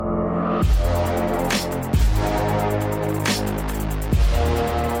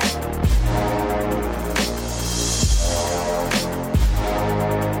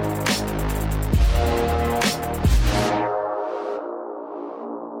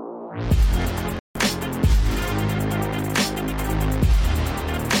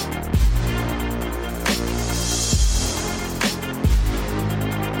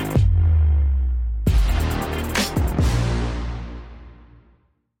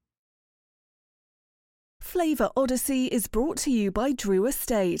Flavor Odyssey is brought to you by Drew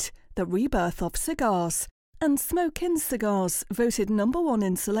Estate, the rebirth of cigars, and Smoke Inn Cigars, voted #1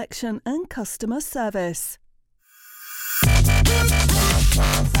 in selection and customer service.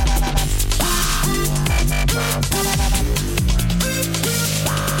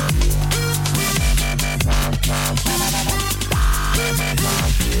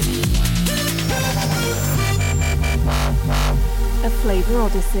 A Flavor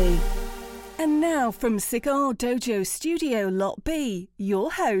Odyssey. And now from Cigar Dojo Studio Lot B,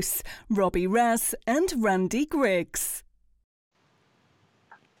 your hosts, Robby and Randy Griggs.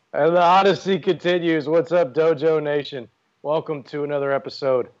 And the Odyssey continues. What's up, Dojo Nation? Welcome to another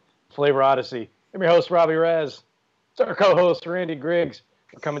episode of Flavor Odyssey. I'm your host, Robby Raz. It's our co-host, Randy Griggs.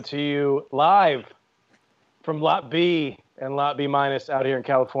 We're coming to you live from Lot B and Lot B- out here in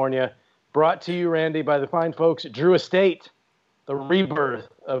California. Brought to you, Randy, by the fine folks at Drew Estate, the rebirth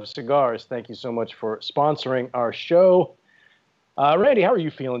of cigars. Thank you so much for sponsoring our show. Randy, how are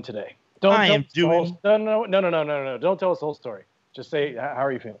you feeling today? No. Don't tell us the whole story. Just say, how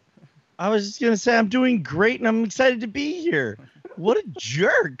are you feeling? I was just going to say I'm doing great, and I'm excited to be here. What a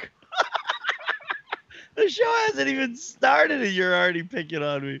jerk. The show hasn't even started, and you're already picking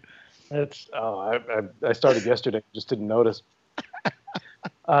on me. I started yesterday. Just didn't notice.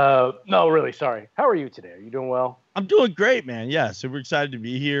 No, really, sorry. How are you today? Are you doing well? I'm doing great, man. Yeah, super excited to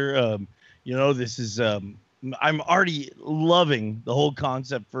be here. This is I'm already loving the whole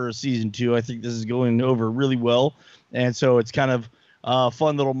concept for season 2. I think this is going over really well, and so it's kind of a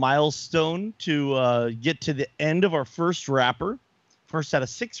fun little milestone to get to the end of our first wrapper, first out of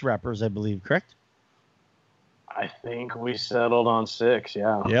 6 wrappers, I believe. Correct? I think we settled on 6,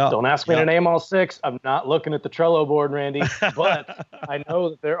 yeah. Don't ask me to name all 6. I'm not looking at the Trello board, Randy, but I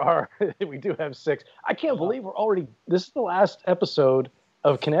know that we do have 6. I can't believe this is the last episode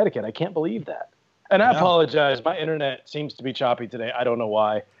of Connecticut. I can't believe that. And I apologize. My internet seems to be choppy today. I don't know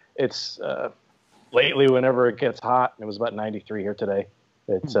why. It's lately whenever it gets hot, and it was about 93 here today,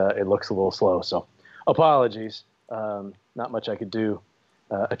 it looks a little slow. So apologies. Not much I could do.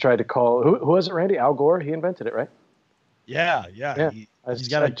 I tried to call. Who was it, Randy? Al Gore? He invented it, right? Yeah.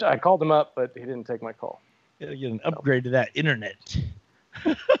 I called him up, but he didn't take my call. Gotta get an upgrade to that internet.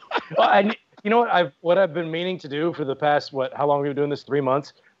 Well, you know what I've been meaning to do for the past how long have we been doing this? 3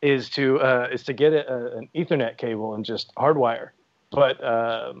 months is to get an Ethernet cable and just hardwire, but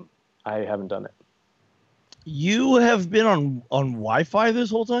I haven't done it. You have been on Wi-Fi this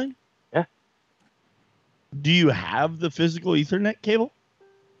whole time? Yeah. Do you have the physical Ethernet cable?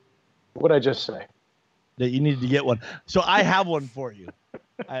 What'd I just say? That you need to get one. So I have one for you.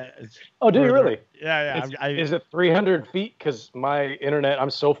 Do you really? Yeah. Is it 300 feet? Because my internet, I'm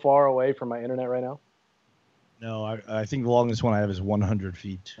so far away from my internet right now. No, I think the longest one I have is 100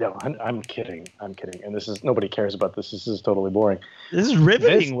 feet. No, I'm kidding. And nobody cares about this. This is totally boring. This is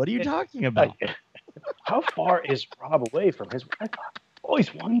riveting. What are you talking about? How far is Rob away from his Wi-Fi? I've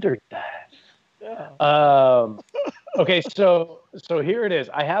always wondered that. Okay, so here it is.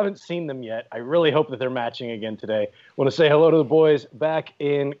 I haven't seen them yet. I really hope that they're matching again today. I want to say hello to the boys back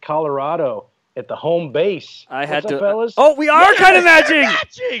in Colorado at the home base. Fellas? Oh, we are kind of matching.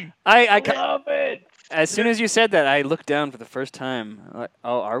 I love it. As soon as you said that, I looked down for the first time.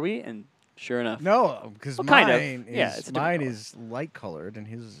 Oh, are we? And sure enough. No, because mine is light colored and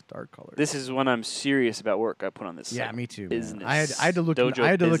his is dark colored. This is when I'm serious about work. I put on this. Yeah, me too. Business. I had to look. Dojo I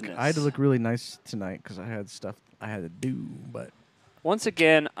had to business. look. I had to look really nice tonight because I had stuff I had to do. But once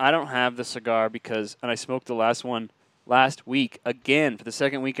again, I don't have the cigar and I smoked the last one last week again for the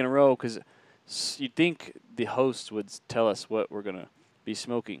second week in a row because you'd think the host would tell us what we're gonna be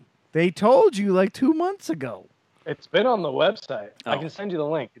smoking. They told you like 2 months ago. It's been on the website. I can send you the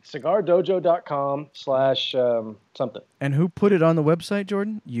link. It's cigardojo.com/something. And who put it on the website,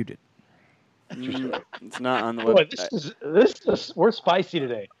 Jordan? You did. It's not on the website. We're spicy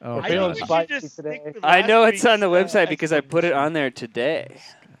today. Oh, we're feeling spicy today. I know it's on the website because I put it on there today.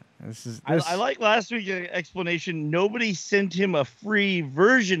 I like last week's explanation. Nobody sent him a free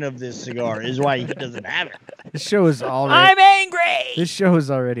version of this cigar is why he doesn't have it. This show is already. I'm angry. This show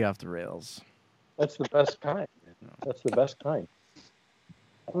is already off the rails. That's the best kind.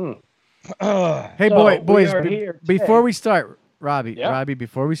 Hey, boys! Before we start, Robby,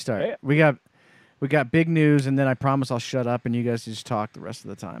 before we start, we got big news, and then I promise I'll shut up and you guys just talk the rest of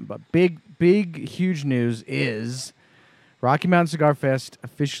the time. But big, huge news is Rocky Mountain Cigar Fest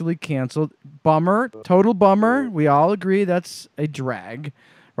officially canceled. Bummer, total bummer. We all agree that's a drag.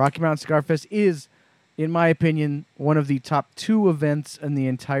 Rocky Mountain Cigar Fest is, in my opinion, one of the top 2 events in the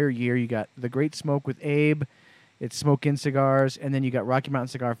entire year. You got the Great Smoke with Abe It's Smoke In Cigars, and then you got Rocky Mountain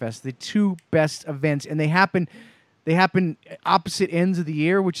Cigar Fest, the two best events, and they happen opposite ends of the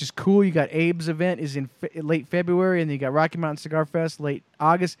year, which is cool. You got Abe's event is in late February, and then you got Rocky Mountain Cigar Fest late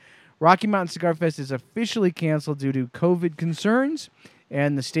August. Rocky Mountain Cigar Fest is officially canceled due to COVID concerns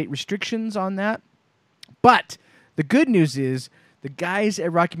and the state restrictions on that. But the good news is the guys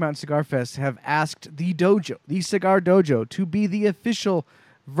at Rocky Mountain Cigar Fest have asked the Dojo, the Cigar Dojo, to be the official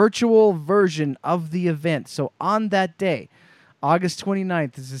virtual version of the event. So on that day, August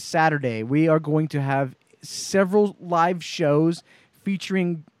 29th, this is Saturday, we are going to have several live shows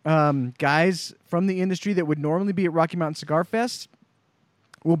featuring guys from the industry that would normally be at Rocky Mountain Cigar Fest.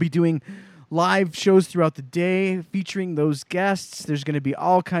 We'll be doing live shows throughout the day featuring those guests. There's going to be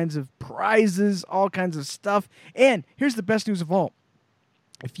all kinds of prizes, all kinds of stuff. And here's the best news of all.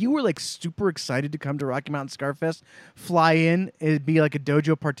 If you were like super excited to come to Rocky Mountain Cigar Fest, fly in and be like a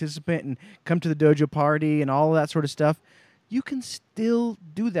Dojo participant and come to the Dojo party and all of that sort of stuff, you can still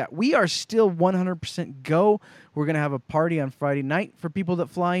do that. We are still 100% go. We're going to have a party on Friday night for people that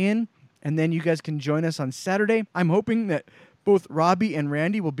fly in, and then you guys can join us on Saturday. I'm hoping that both Robby and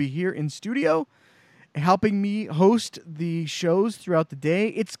Randy will be here in studio helping me host the shows throughout the day.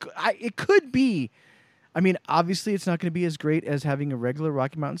 It could be, I mean, obviously it's not going to be as great as having a regular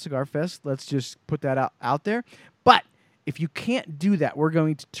Rocky Mountain Cigar Fest. Let's just put that out there. But if you can't do that, we're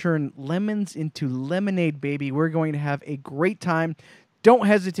going to turn lemons into lemonade, baby. We're going to have a great time. Don't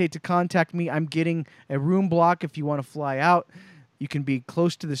hesitate to contact me. I'm getting a room block if you want to fly out. You can be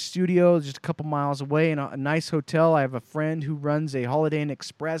close to the studio, just a couple miles away in a nice hotel. I have a friend who runs a Holiday Inn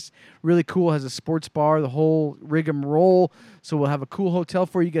Express. Really cool, has a sports bar, the whole rigmarole. So we'll have a cool hotel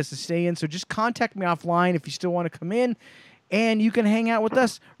for you guys to stay in. So just contact me offline if you still want to come in, and you can hang out with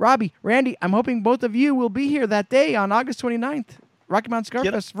us. Robby, Randy, I'm hoping both of you will be here that day on August 29th. Rocky Mountain Cigar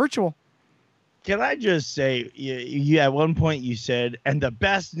Fest, virtual. Can I just say, you at one point you said, and the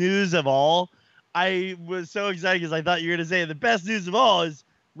best news of all, I was so excited because I thought you were going to say the best news of all is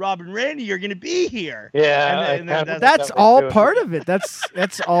Rob and Randy are going to be here. Yeah, that's all part of it.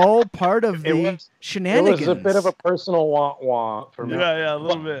 That's all part of the shenanigans. It was a bit of a personal want for me. Yeah, a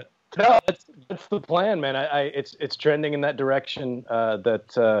little bit. No, that's the plan, man. It's trending in that direction.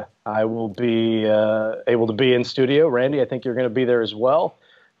 That I will be able to be in studio. Randy, I think you're going to be there as well.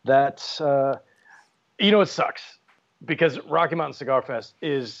 That's it sucks because Rocky Mountain Cigar Fest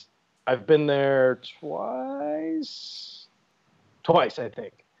is. I've been there twice, I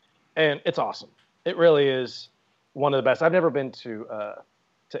think, and it's awesome. It really is one of the best. I've never been to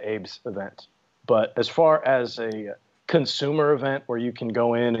Abe's event, but as far as a consumer event where you can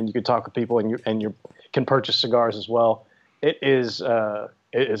go in and you can talk with people and you can purchase cigars as well, it is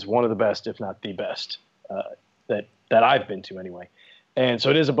one of the best, if not the best, that I've been to anyway. And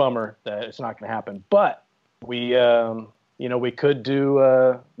so it is a bummer that it's not going to happen, but we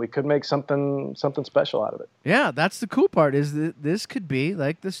could make something special out of it. Yeah, that's the cool part is that this could be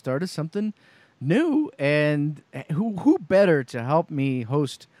like the start of something new. And who better to help me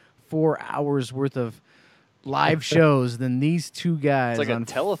host 4 hours worth of live shows than these two guys on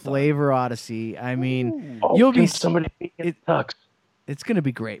Flavor Odyssey. I mean, you'll be somebody. It's going to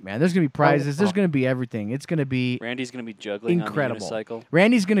be great, man. There's going to be prizes. There's going to be everything. It's going to be Randy's going to be juggling incredible. On the unicycle.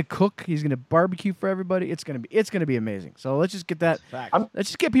 Randy's going to cook. He's going to barbecue for everybody. It's going to be amazing. So let's just get that. Let's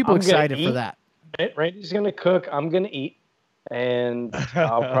just get people excited for that. Randy's going to cook. I'm going to eat, and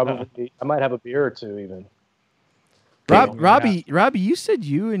I might have a beer or two even. Robby, you said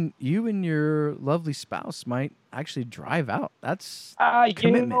you and your lovely spouse might actually drive out. That's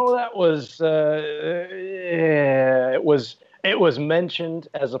commitment. That was it was mentioned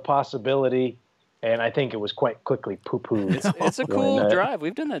as a possibility, and I think it was quite quickly poo-pooed. It's a cool drive.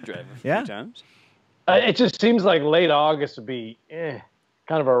 We've done that drive a few times. It just seems like late August would be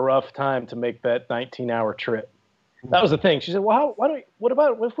kind of a rough time to make that 19-hour trip. That was the thing. She said, "Well, what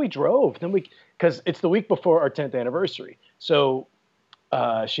if we drove? Then because it's the week before our 10th anniversary. So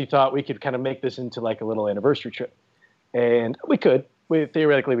she thought we could kind of make this into like a little anniversary trip, and we could.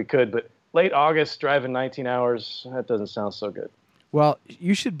 Theoretically we could, but late August driving 19 hours, that doesn't sound so good. Well,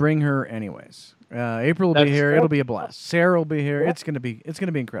 you should bring her anyways. April will be here. It'll be a blast. Sarah will be here. Yeah. It's gonna be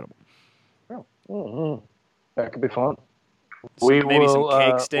incredible. Oh, mm-hmm. That could be fun. Maybe some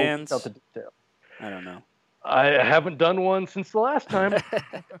cake stands. I don't know. I haven't done one since the last time.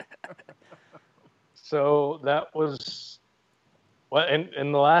 So that was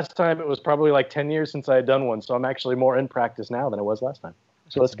and the last time it was probably like 10 years since I had done one. So I'm actually more in practice now than I was last time.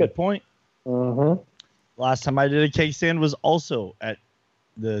 So that's a good point. Mm-hmm. Last time I did a cake stand was also at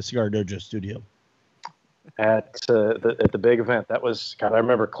the Cigar Dojo studio. at the big event. That was, God, I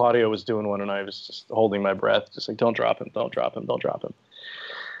remember Claudio was doing one, and I was just holding my breath, just like, don't drop him, don't drop him, don't drop him.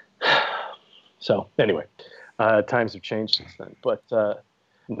 So anyway, times have changed since then, but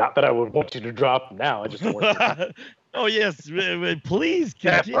not that I would want you to drop him now. I just want you to. Oh yes, please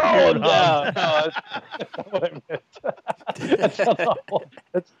continue. No, that's not what I meant. That's not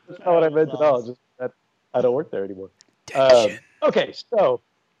what I meant at all. Just that I don't work there anymore. Okay, so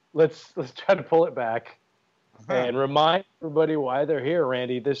let's try to pull it back and remind everybody why they're here,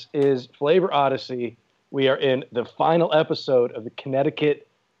 Randy. This is Flavor Odyssey. We are in the final episode of the Connecticut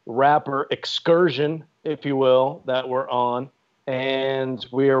Wrapper excursion, if you will, that we're on, and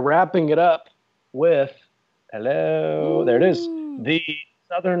we are wrapping it up with. Hello, there it is. The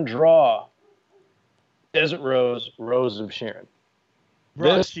Southern Draw Desert Rose of Sharon.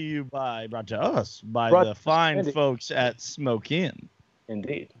 Brought to us by the fine folks at Smoke Inn.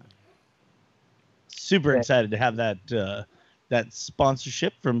 Indeed. Super excited to have that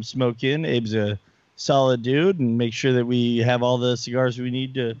sponsorship from Smoke Inn. Abe's a solid dude, and make sure that we have all the cigars we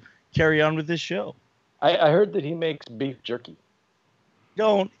need to carry on with this show. I heard that he makes beef jerky.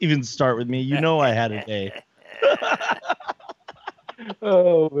 Don't even start with me. You know I had a day.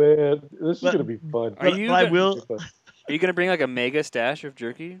 Oh man, this is gonna be fun. Are you gonna bring like a mega stash of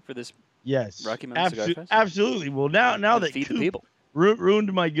jerky for this? Yes, Rocky Mountain Cigar Fest? Absolutely. Well, now that feed the people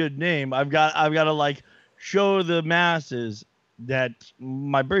ruined my good name, I've got to like show the masses that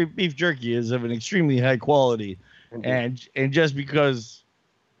my beef jerky is of an extremely high quality, and just because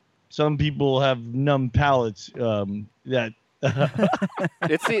some people have numb palates, that.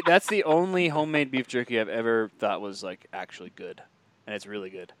 That's the only homemade beef jerky I've ever thought was like actually good, and it's really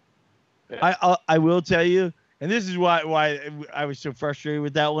good. I will tell you, and this is why I was so frustrated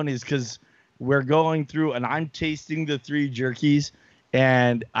with that one, is because we're going through and I'm tasting the 3 jerkies,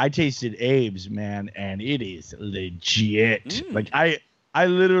 and I tasted Abe's, man, and it is legit. Like I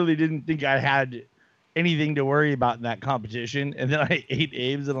literally didn't think I had anything to worry about in that competition, and then I ate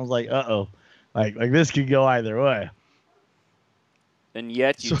Abe's, and I was like, like this could go either way. And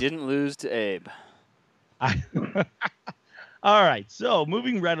yet you didn't lose to Abe. All right, so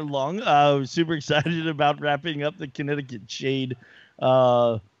moving right along, super excited about wrapping up the Connecticut Shade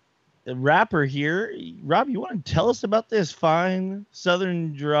wrapper here. Rob, you want to tell us about this fine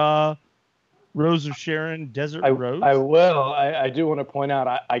Southern Draw Rose of Sharon Desert Rose? I will. I do want to point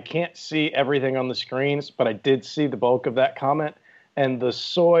out, I can't see everything on the screens, but I did see the bulk of that comment, and the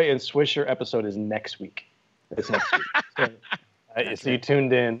Soy and Swisher episode is next week. It's next week. So you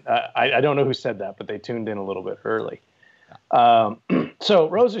tuned in. I don't know who said that, but they tuned in a little bit early. So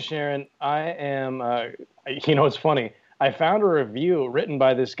Rose of Sharon, I am, it's funny. I found a review written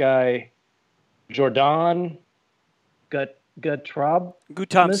by this guy, Jordan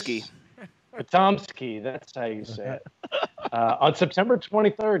Gutomsky. Gutomsky, that's how you say it. On September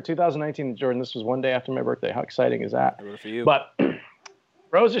 23rd, 2019, Jordan, this was one day after my birthday. How exciting is that? For you. But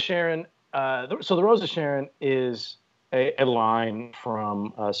Rose of Sharon, so the Rose of Sharon is a line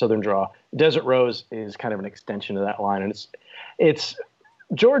from Southern Draw. Desert Rose is kind of an extension of that line, and it's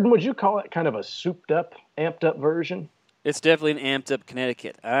Jordan, would you call it kind of a souped up, amped up version? It's definitely an amped up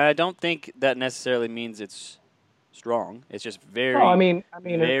Connecticut. I don't think that necessarily means it's strong. It's just very. No, I mean,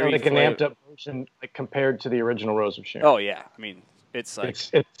 very like an amped up version, like compared to the original Rose of Sharon. Oh yeah, I mean, it's like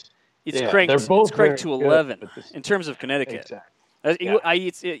it's cranked. They're both it's cranked to 11 in terms of Connecticut. Exactly.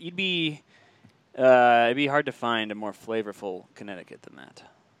 It'd be hard to find a more flavorful Connecticut than that.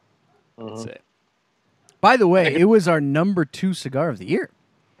 I'd say. By the way, it was our number 2 cigar of the year.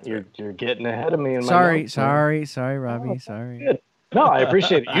 You're getting ahead of me. Sorry, Robbie. Sorry. Good. No, I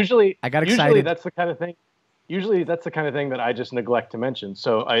appreciate it. Usually, I got excited. Usually that's the kind of thing that I just neglect to mention.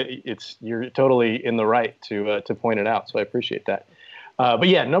 So you're totally in the right to point it out. So I appreciate that. But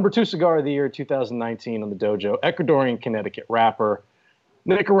yeah, number 2 cigar of the year, 2019 on the Dojo, Ecuadorian Connecticut wrapper,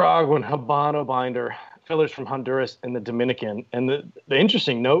 Nicaraguan Habano binder, fillers from Honduras and the Dominican. And the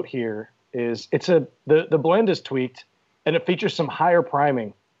interesting note here is the blend is tweaked, and it features some higher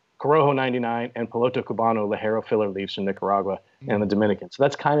priming, Corojo 99 and Piloto Cubano Ligero filler leaves from Nicaragua and the Dominican. So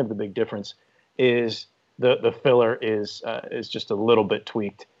that's kind of the big difference. Is the filler is just a little bit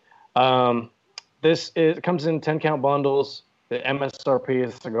tweaked. It comes in 10-count bundles. The MSRP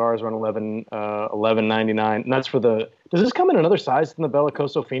of the cigar is around $11.99. And that's for the. Does this come in another size than the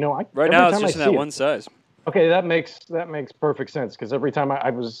Bellicoso Fino? Right now, it's just in that one size. Okay, that makes perfect sense, because every time I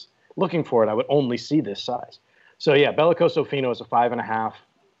was looking for it, I would only see this size. So yeah, Bellicoso Fino is a 5.5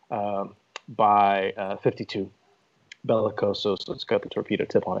 by 52 Bellicoso, so it's got the torpedo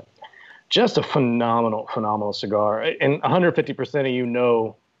tip on it. Just a phenomenal cigar, and 150% of you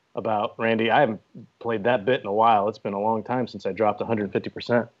know about, Randy. I haven't played that bit in a while. It's been a long time since I dropped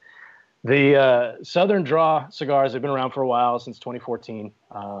 150%. The Southern Draw cigars have been around for a while, since 2014,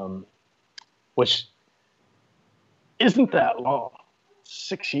 which isn't that long.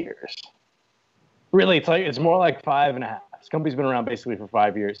 6 years. Really, it's more like 5.5. This company's been around basically for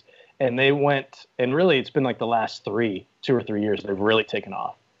 5 years. And they went, and really it's been like the last 2 or 3 years, they've really taken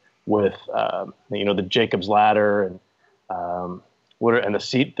off with, the Jacob's Ladder and the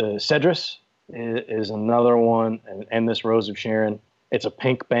Cedrus is another one, and this Rose of Sharon. It's a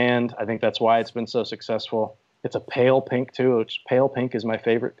pink band. I think that's why it's been so successful. It's a pale pink too, which pale pink is my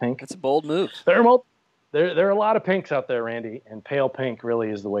favorite pink. That's a bold move. There are a lot of pinks out there, Randy, and pale pink really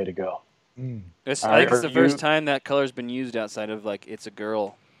is the way to go. I think it's the first time that color's been used outside of like It's a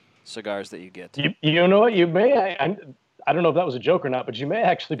Girl cigars that you get. You know what? You may. I don't know if that was a joke or not, but you may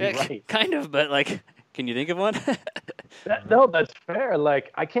actually be right. Kind of, but like, can you think of one? No, that's fair.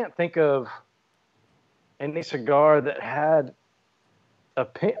 Like, I can't think of any cigar that had a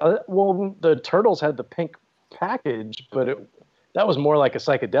pink. Well, the Turtles had the pink package, but that was more like a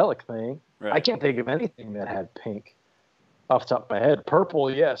psychedelic thing. Right. I can't think of anything that had pink off the top of my head.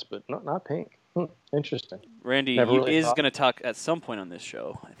 Purple, yes, but not pink. Interesting. Randy is going to talk at some point on this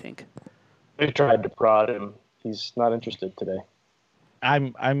show, I think. We tried to prod him. He's not interested today.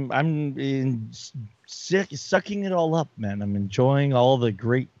 I'm sucking it all up, man. I'm enjoying all the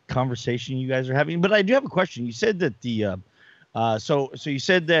great conversation you guys are having. But I do have a question. You said that so you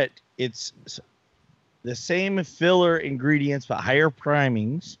said that it's the same filler ingredients but higher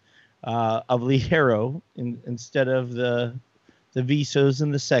primings of Ligero instead of the Visos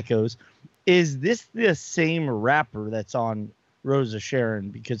and the Secos. Is this the same wrapper that's on Rose of Sharon?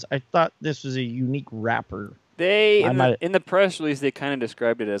 Because I thought this was a unique wrapper. In the press release, they kind of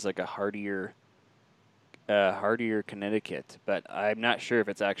described it as like a hardier Connecticut, but I'm not sure if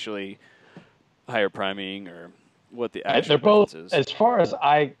it's actually higher priming or what the actual difference is. As far as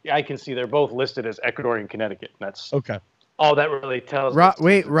I can see, they're both listed as Ecuadorian Connecticut. That's okay. All that really tells us.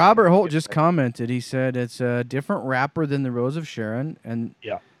 Wait, Robert Holt just commented. He said it's a different wrapper than the Rose of Sharon, and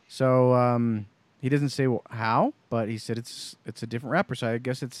yeah. So he doesn't say how, but he said it's a different wrapper. So I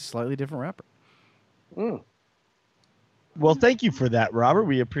guess it's a slightly different wrapper. Well, thank you for that, Robert.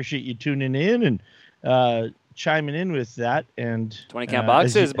 We appreciate you tuning in and chiming in with that. And 20-count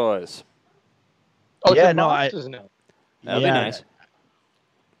boxes, boys. Oh yeah, that'll be nice.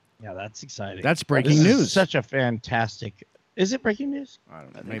 Yeah, that's exciting. That's breaking news. Such a fantastic. Is it breaking news? I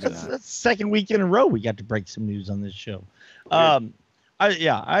don't know. Maybe that's the second week in a row we got to break some news on this show.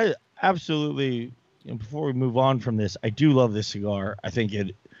 I absolutely. Before we move on from this, I do love this cigar. I think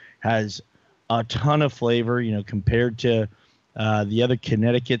it has a ton of flavor, compared to the other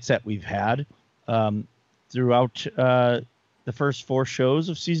Connecticut's that we've had throughout the first 4 shows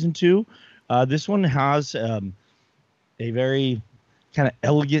of season 2. This one has a very kind of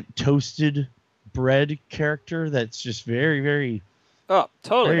elegant toasted bread character that's just very, very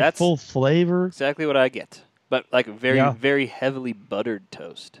totally. That's full flavor. Exactly what I get, but like very heavily buttered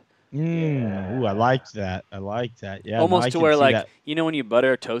toast. Ooh, I like that. Yeah, almost to where like when you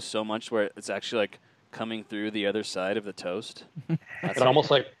butter a toast so much where it's actually like coming through the other side of the toast. It's almost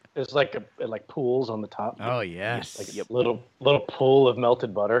like it's like pools on the top. Oh yes, like a little pool of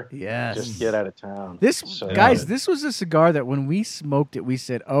melted butter. Yes, just get out of town. This this was a cigar that when we smoked it, we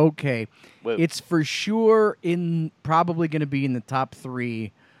said, okay, it's for sure probably going to be in the top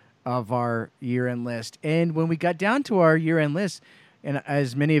 3 of our year-end list. And when we got down to our year-end list. And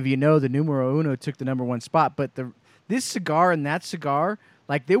as many of you know, the numero uno took the number 1 spot. But this cigar and that cigar,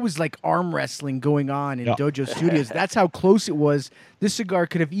 like there was like arm wrestling going on in Dojo Studios. That's how close it was. This cigar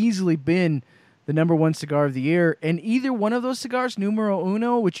could have easily been the number 1 cigar of the year. And either one of those cigars, numero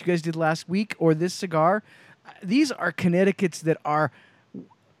uno, which you guys did last week, or this cigar, these are Connecticut's that are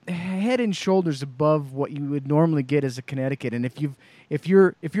head and shoulders above what you would normally get as a Connecticut. And if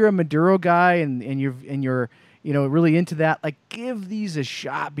you're a Maduro guy and you're really into that, like give these a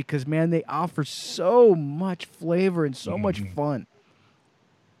shot because man, they offer so much flavor and so much fun.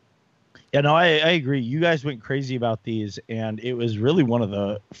 Yeah, no, I agree. You guys went crazy about these, and it was really one of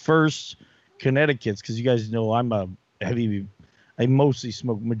the first Connecticut's because you guys know I mostly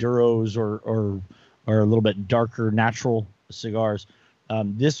smoke Maduros or a little bit darker natural cigars.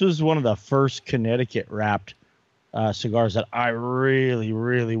 This was one of the first Connecticut wrapped cigars that I really,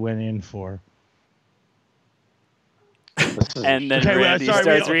 really went in for. And then Randy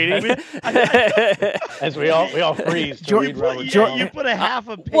starts reading. As we all freeze to read Robert. You put a half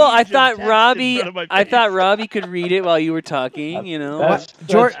a page. Well, I thought Robby could read it while you were talking. You know.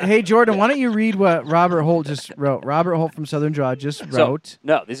 Hey Jordan, why don't you read what Robert Holt just wrote? Robert Holt from Southern Draw just wrote.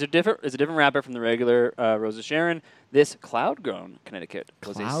 No, these are different. It's a different wrapper from the regular Rosa Sharon. This cloud-grown Connecticut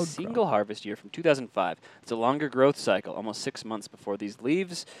was a single harvest year from 2005. It's a longer growth cycle, almost 6 months before these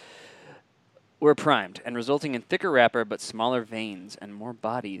leaves were primed, and resulting in thicker wrapper but smaller veins and more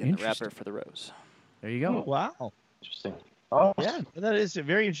body than the wrapper for the rose. There you go. Oh, wow. Interesting. Oh, yeah, that is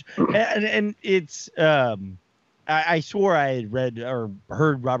very interesting. And it's, I swore I had read or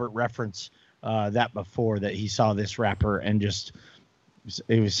heard Robert reference that before, that he saw this wrapper and just,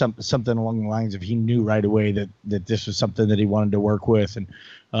 it was something along the lines of he knew right away that this was something that he wanted to work with. And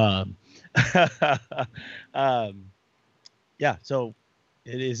yeah, so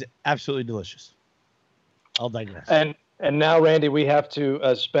it is absolutely delicious. I'll digress. And now, Randy, we have to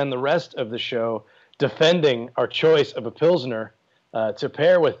spend the rest of the show defending our choice of a Pilsner to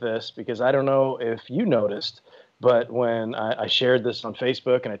pair with this, because I don't know if you noticed, but when I shared this on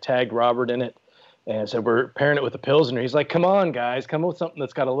Facebook and I tagged Robert in it and said we're pairing it with a Pilsner, he's like, come on, guys, come with something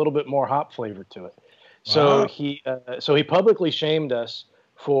that's got a little bit more hop flavor to it. Wow. So he publicly shamed us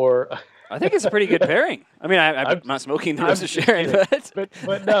for... I think it's a pretty good pairing. I mean, I'm not smoking the Rosa Sharon,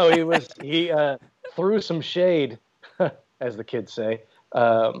 but no, he threw some shade, as the kids say,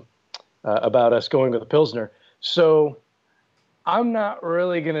 about us going with a Pilsner. So I'm not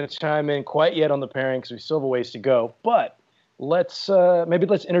really going to chime in quite yet on the pairing because we still have a ways to go. But let's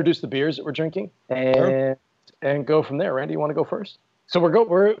introduce the beers that we're drinking and go from there. Randy, you want to go first? So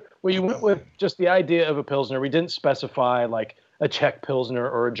we went with just the idea of a Pilsner. We didn't specify like a Czech Pilsner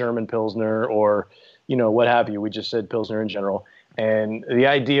or a German Pilsner or, what have you. We just said Pilsner in general. And the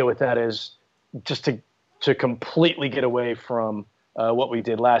idea with that is just to completely get away from what we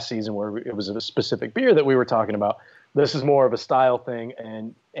did last season, where it was a specific beer that we were talking about. This is more of a style thing,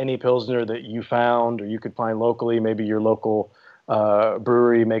 and any Pilsner that you found or you could find locally, maybe your local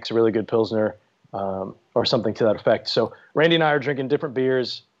brewery makes a really good Pilsner or something to that effect. So Randy and I are drinking different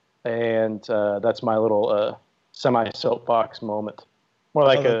beers, and that's my little semi-soapbox moment. More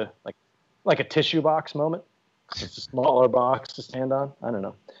like a tissue box moment. It's a smaller box to stand on. I don't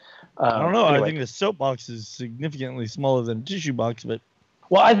know. I don't know. Anyway. I think the soapbox is significantly smaller than a tissue box, but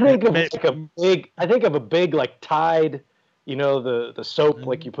I think of a big like Tide, the soap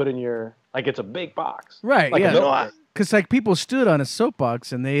like you put in your, like it's a big box. Right. Like yeah. Because like people stood on a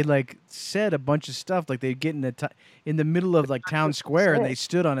soapbox and they like said a bunch of stuff, like they get in the middle of like town square and they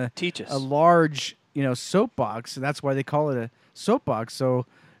stood on a large soapbox, and that's why they call it a soapbox. So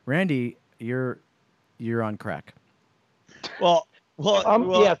Randy, you're on crack. Well, I'm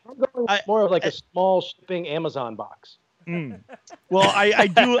going more of like a small shipping Amazon box. Well, I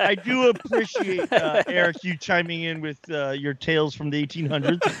do appreciate Eric, you chiming in with your tales from the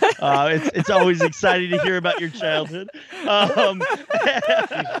 1800s. It's always exciting to hear about your childhood.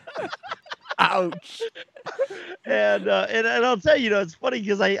 Ouch. And I'll tell you, it's funny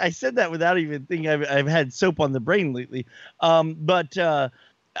because I said that without even thinking I've had soap on the brain lately. But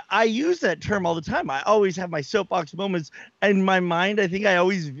I use that term all the time. I always have my soapbox moments in my mind. I think I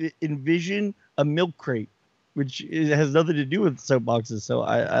always envision a milk crate, which has nothing to do with soapboxes. So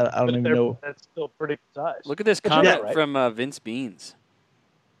I don't even know. That's still pretty size. Look at this comment from Vince Beans.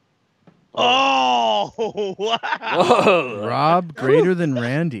 Oh, wow. Whoa. Rob greater than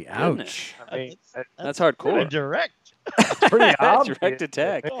Randy. Ouch. I mean, that's hardcore. Direct. Pretty obvious. Direct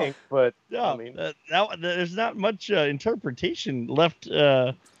attack. But yeah, I mean, there's not much interpretation left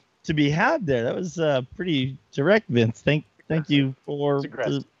to be had there. That was pretty direct, Vince. Thank you for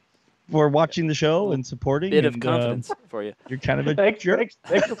watching the show and supporting. Bit of confidence for you. You're kind of a jerk.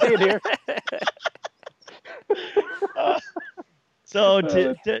 Thanks for being here. So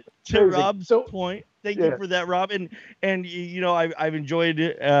to Rob's point, thank you for that, Rob. And I've enjoyed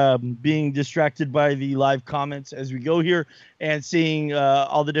being distracted by the live comments as we go here and seeing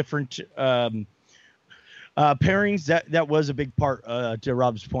all the different pairings. That was a big part to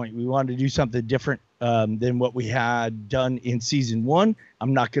Rob's point. We wanted to do something different than what we had done in season 1.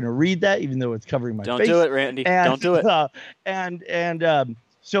 I'm not going to read that, even though it's covering my face. Don't do it, Randy. Don't do it.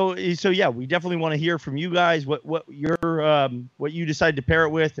 So yeah, we definitely want to hear from you guys what you decide to pair it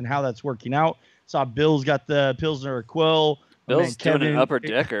with and how that's working out. Saw Bill's got the Pilsner Quill. Bill's doing an upper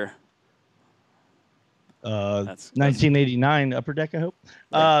decker. 1989 upper deck, I hope.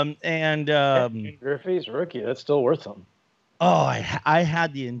 Yeah. Griffey's rookie. That's still worth something. Oh, I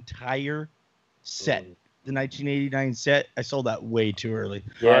had the entire set, the 1989 set. I sold that way too early.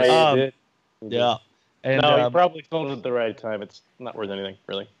 Yeah, you did. Yeah. And, no, you probably sold it at the right time. It's not worth anything,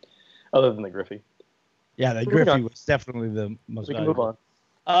 really, other than the Griffey. Yeah, the Griffey was definitely the most valuable. We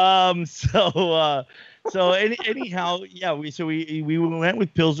can move on. Anyhow, yeah, we went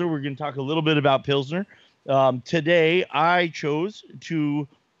with Pilsner. We're going to talk a little bit about Pilsner. Today, I chose to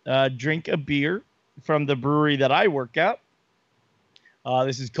drink a beer from the brewery that I work at.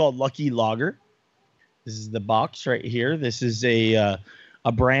 This is called Lucky Lager. This is the box right here. This is a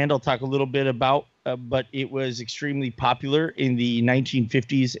brand I'll talk a little bit about, but it was extremely popular in the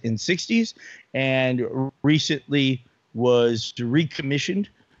 1950s and 60s, and recently was recommissioned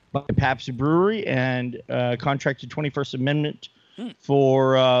by Pabst Brewery and contracted 21st Amendment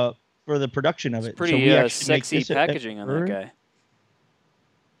for the production of it. It's pretty sexy packaging on that guy.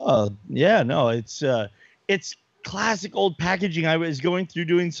 Yeah, no, it's classic old packaging. I was going through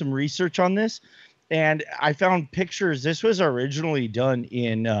doing some research on this, and I found pictures. This was originally done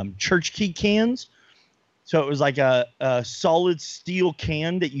in church key cans. So it was like a solid steel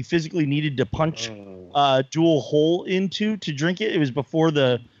can that you physically needed to punch a dual hole into to drink it. It was before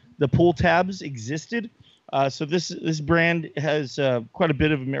the pull tabs existed. So this brand has quite a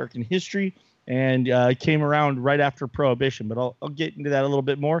bit of American history, and came around right after Prohibition. But I'll get into that a little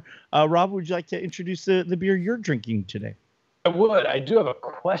bit more. Rob, would you like to introduce the beer you're drinking today? I would. I do have a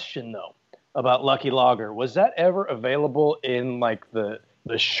question, though, about Lucky Lager. Was that ever available in like the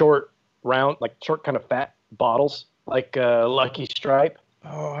short round, like short kind of fat bottles, like Lucky Strike?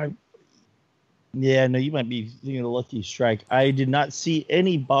 Yeah, no, you might be thinking of Lucky Strike. I did not see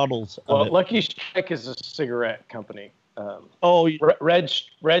any bottles of it. Lucky Strike is a cigarette company. Red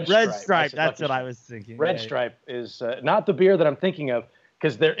Stripe. That's what I was thinking. Red Stripe is not the beer that I'm thinking of,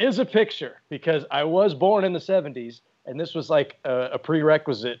 because there is a picture, because I was born in the 70s, and this was like a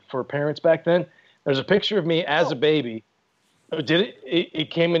prerequisite for parents back then. There's a picture of me as a baby. It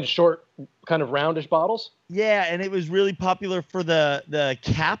came in short, kind of roundish bottles? Yeah, and it was really popular for the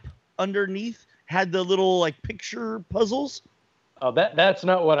cap underneath. Had the little like picture puzzles. Oh, that's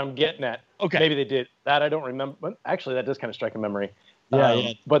not what I'm getting at. Okay. Maybe they did. That I don't remember. But actually, that does kind of strike a memory.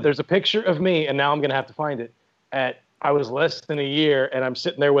 Yeah. But there's a picture of me, and now I'm going to have to find it. I was less than a year, and I'm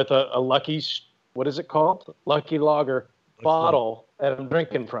sitting there with a Lucky, what is it called? Lucky Lager bottle, and I'm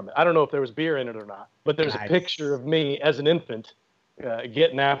drinking from it. I don't know if there was beer in it or not, but there's a picture of me as an infant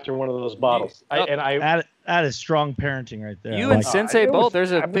getting after one of those bottles. That is strong parenting right there. You and Sensei both.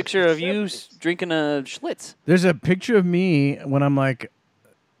 There's a picture of you drinking a Schlitz. There's a picture of me when I'm like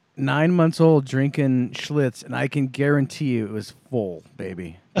 9 months old drinking Schlitz, and I can guarantee you it was full,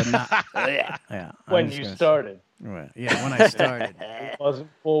 baby. But not, yeah. When you started. Right. Yeah, when I started. It wasn't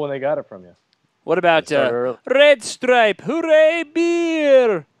full when they got it from you. What about Red Stripe? Hooray,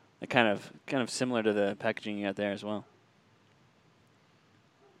 beer! Kind of similar to the packaging you got there as well.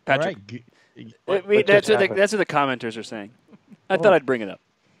 Patrick. That's what the commenters are saying. I thought I'd bring it up.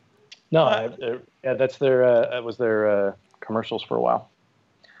 No, that's their was their commercials for a while.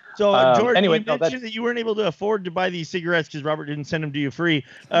 So, George, you mentioned that you weren't able to afford to buy these cigarettes because Robert didn't send them to you free.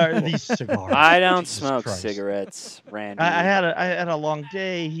 These cigars. I don't smoke cigarettes, Randy. I had a long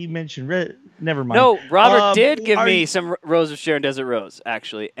day. He mentioned never mind. No, Robert did give me some Rose of Sharon Desert Rose,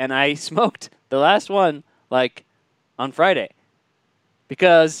 actually, and I smoked the last one like on Friday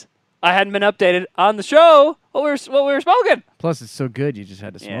because I hadn't been updated on the show what we were smoking. Plus, it's so good you just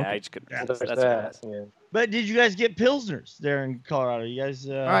had to smoke it. I just couldn't. That's yeah. But did you guys get Pilsners there in Colorado? You guys.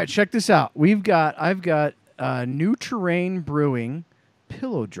 All right, check this out. I've got New Terrain Brewing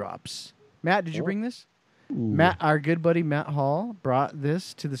Pillow Drops. Matt, did you bring this? Ooh. Matt, our good buddy Matt Hall brought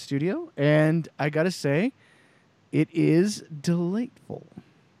this to the studio, and I gotta say, it is delightful.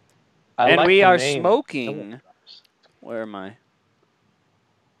 And we are smoking. Where am I?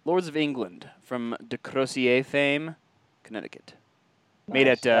 Lords of England from De Crozier fame, Connecticut. Nice. Made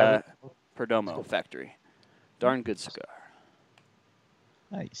at Perdomo factory. Darn good cigar.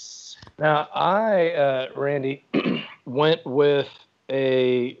 Nice. Now, Randy, went with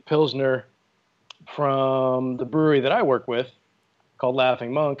a Pilsner from the brewery that I work with called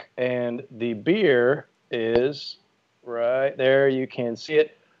Laughing Monk, and the beer is right there. You can see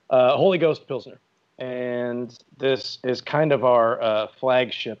it. Holy Ghost Pilsner. And this is kind of our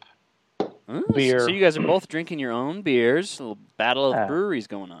flagship beer. So you guys are both drinking your own beers. A little battle of breweries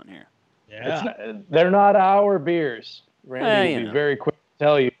going on here. Yeah. They're not our beers. Randy will be very quick to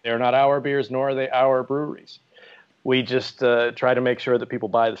tell you they're not our beers, nor are they our breweries. We just try to make sure that people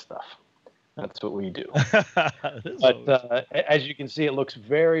buy the stuff. That's what we do. But as you can see, it looks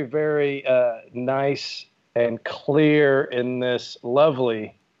very, very nice and clear in this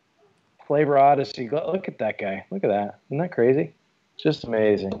lovely Flavor Odyssey. Look at that guy. Look at that. Isn't that crazy? Just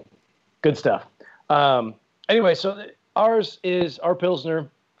amazing. Good stuff. Anyway, so ours is our Pilsner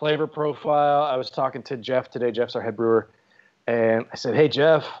flavor profile. I was talking to Jeff today. Jeff's our head brewer. And I said, hey,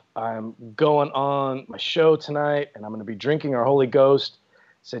 Jeff, I'm going on my show tonight, and I'm going to be drinking our Holy Ghost.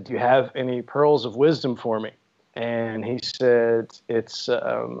 I said, do you have any pearls of wisdom for me? And he said, it's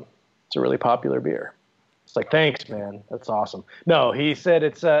a really popular beer. It's like, thanks, man. That's awesome. No, he said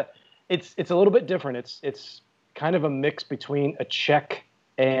it's a little bit different. It's kind of a mix between a Czech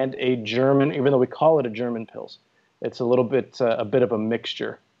and a German, even though we call it a German Pils. It's a little bit, a bit of a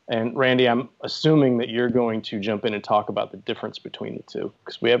mixture. And Randy, I'm assuming that you're going to jump in and talk about the difference between the two,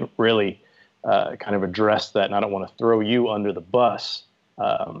 because we haven't really kind of addressed that, and I don't want to throw you under the bus.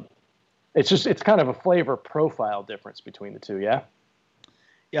 It's kind of a flavor profile difference between the two, yeah?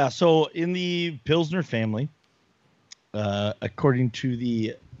 Yeah, so in the Pilsner family, according to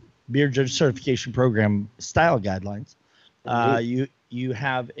the Beer Judge Certification Program style guidelines, you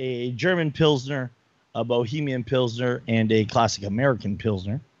have a German Pilsner, a Bohemian Pilsner, and a classic American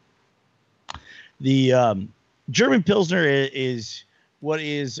Pilsner. The German Pilsner is what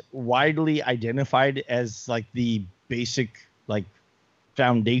is widely identified as like the basic like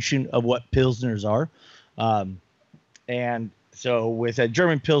foundation of what Pilsners are. And so with a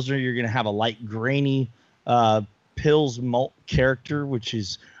German Pilsner, you're going to have a light grainy Pils malt character, which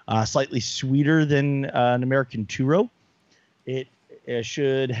is slightly sweeter than an American two-row. It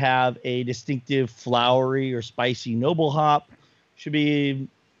should have a distinctive flowery or spicy noble hop. Should be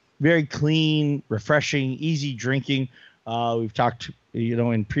very clean, refreshing, easy drinking. We've talked,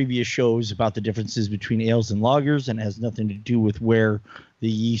 in previous shows about the differences between ales and lagers, and it has nothing to do with where the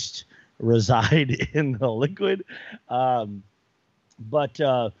yeast reside in the liquid. But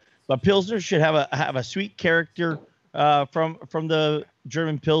Pilsner should have a sweet character from the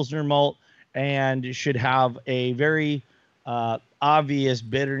German Pilsner malt, and it should have a very obvious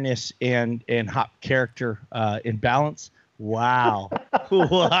bitterness and hop character in balance. Wow.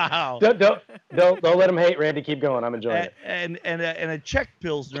 Wow. Don't let him hate, Randy. Keep going. I'm enjoying it. And a Czech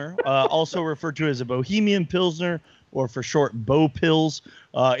Pilsner, also referred to as a Bohemian Pilsner, or for short Bo Pils,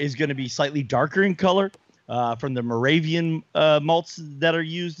 is going to be slightly darker in color from the Moravian malts that are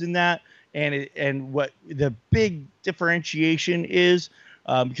used in that. And what the big differentiation is,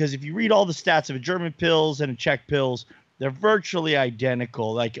 because if you read all the stats of a German Pils and a Czech Pils, they're virtually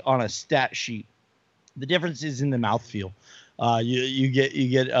identical, like on a stat sheet. The difference is in the mouthfeel. You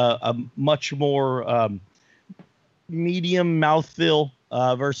get a much more medium mouthfeel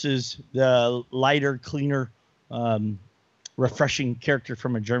versus the lighter, cleaner, refreshing character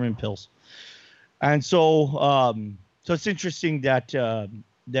from a German Pils. And so it's interesting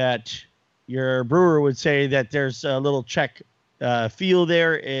that your brewer would say that there's a little Czech feel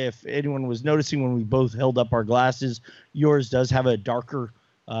there. If anyone was noticing when we both held up our glasses, yours does have a darker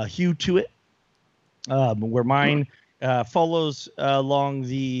hue to it. Where mine follows along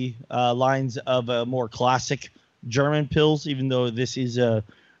the lines of a more classic German Pils, even though this is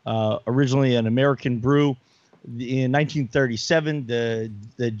originally an American brew. In 1937,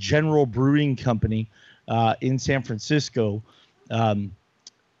 the General Brewing Company in San Francisco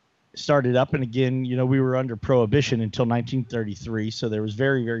started up. And again, we were under Prohibition until 1933, so there was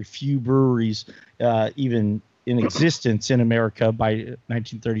very, very few breweries even in existence in America by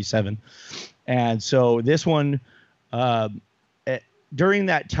 1937. And so this one, during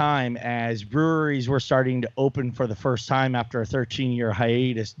that time, as breweries were starting to open for the first time after a 13-year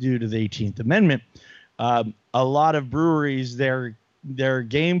hiatus due to the 18th Amendment, a lot of breweries, their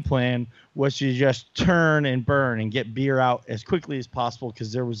game plan was to just turn and burn and get beer out as quickly as possible,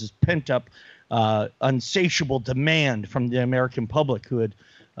 because there was this pent-up, unsatiable demand from the American public who had,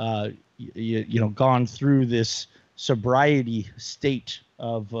 gone through this sobriety state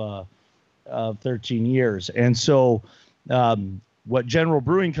of 13 years. And so what General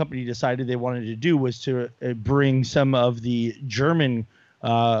Brewing Company decided they wanted to do was to bring some of the German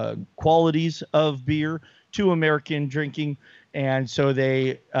qualities of beer to American drinking. And so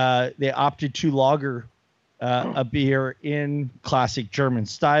they opted to lager a beer in classic German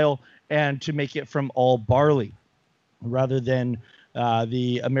style, and to make it from all barley rather than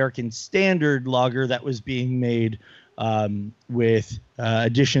the American standard lager that was being made with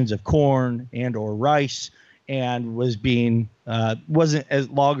additions of corn and or rice, and was being wasn't as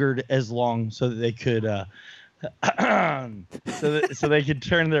lagered as long, so that they could so they could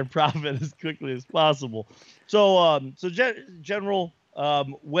turn their profit as quickly as possible. So General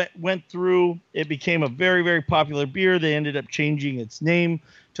went through. It became a very, very popular beer. They ended up changing its name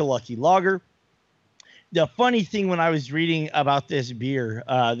to Lucky Lager. The funny thing when I was reading about this beer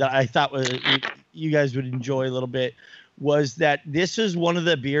that I thought you guys would enjoy a little bit was that this is one of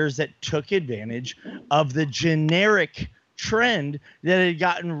the beers that took advantage of the generic trend that had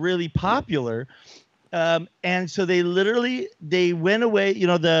gotten really popular. And so they went away. You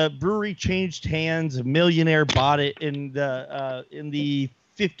know, the brewery changed hands. A millionaire bought it in the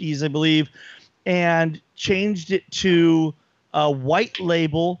 50s, I believe, and changed it to a white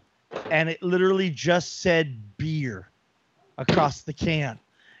label, and it literally just said beer across the can.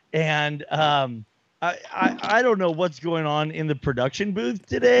 And I don't know what's going on in the production booth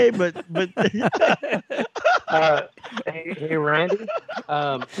today, but hey Randy,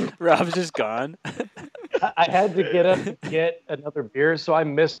 Rob's just gone. I had to get up to get another beer, so I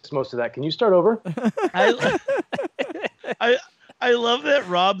missed most of that. Can you start over? I love that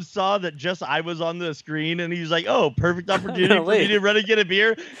Rob saw that just I was on the screen, and he's like, "Oh, perfect opportunity for me to run and get a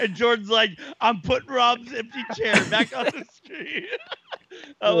beer." And Jordan's like, "I'm putting Rob's empty chair back on the screen."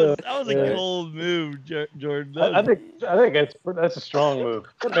 That was a cold move, Jordan. I think that's a strong move.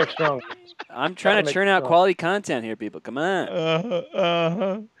 Make strong moves. I'm trying to churn out quality content here, people. Come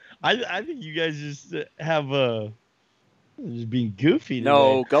on. I think you guys just have just being goofy today.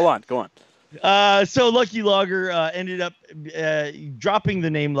 No, go on. So Lucky Lager ended up dropping the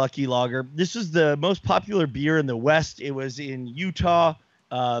name Lucky Lager. This is the most popular beer in the West. It was in Utah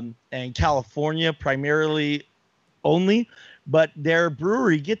and California primarily only. But their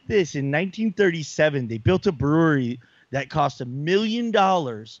brewery, get this, in 1937, they built a brewery that cost $1 million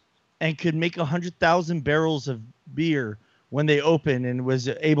and could make 100,000 barrels of beer when they opened, and was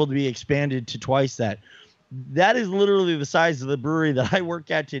able to be expanded to twice that. That is literally the size of the brewery that I work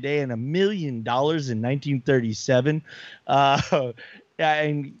at today, and $1 million in 1937.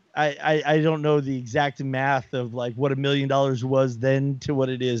 And I don't know the exact math of like what $1 million was then to what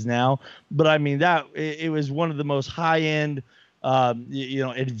it is now, but I mean that it was one of the most high-end,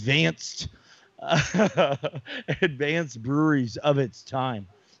 advanced breweries of its time.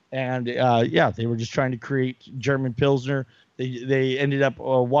 And they were just trying to create German Pilsner. They ended up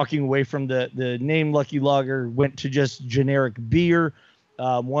walking away from the name Lucky Lager, went to just generic beer.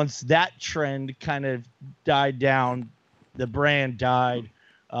 Once that trend kind of died down, the brand died.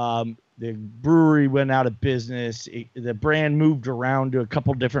 The brewery went out of business. The brand moved around to a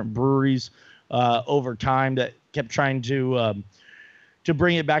couple different breweries over time that kept trying to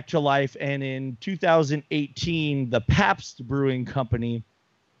bring it back to life. And in 2018, the Pabst Brewing Company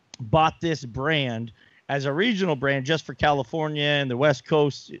bought this brand as a regional brand just for California and the West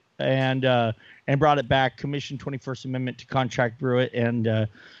Coast, and brought it back, commissioned 21st Amendment to contract brew it, and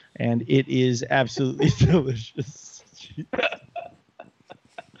it is absolutely delicious.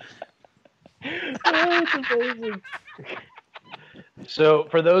 That's amazing. So,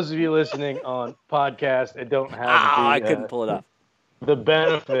 for those of you listening on podcast and don't have I couldn't pull it off. The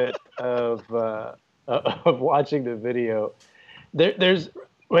benefit of watching the video, there's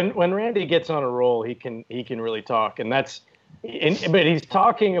when Randy gets on a roll, he can really talk, but he's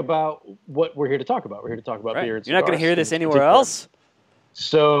talking about what we're here to talk about. We're here to talk about beer and cigars. You're not going to hear this anywhere else.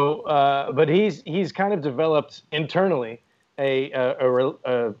 So, but he's kind of developed internally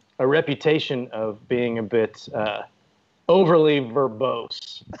a reputation of being a bit overly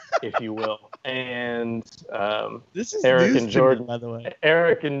verbose, if you will. And this is Eric news and Jordan, to me, by the way.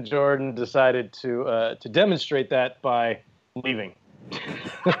 Eric and Jordan decided to demonstrate that by leaving.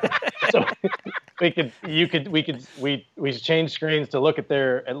 So we changed screens to look at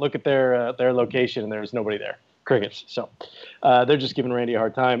their location, and there's nobody there. Crickets. So they're just giving Randy a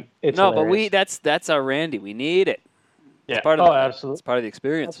hard time. It's hilarious. But that's our Randy. We need it. Yeah. It's part of absolutely. It's part of the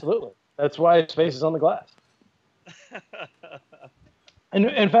experience. Absolutely. That's why his face is on the glass. And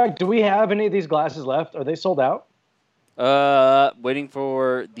in fact, do we have any of these glasses left? Are they sold out? Waiting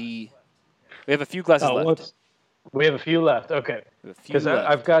for we have a few glasses left. We have a few left. Okay. Because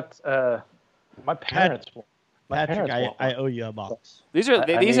I've got my parents. Patrick, I owe you a box. These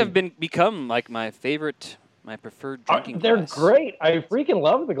have become like my preferred drinking They're glass. great. I freaking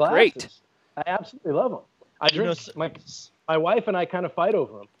love the glasses. Great. I absolutely love them. I drink. My wife and I kind of fight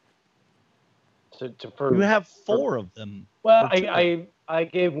over them. You have four of them. Well, I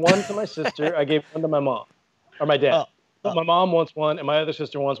gave one to my sister. I gave one to my mom, or my dad. My mom wants one, and my other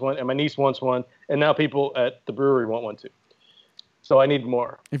sister wants one, and my niece wants one, and now people at the brewery want one too. So I need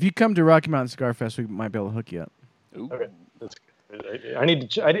more. If you come to Rocky Mountain Cigar Fest, we might be able to hook you up. Ooh. Okay, that's good.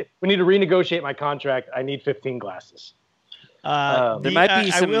 We need to renegotiate my contract. I need 15 glasses. There might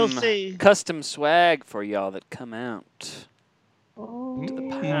be some custom swag for y'all that come out to the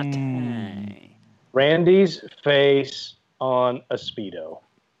party. Randy's face on a Speedo.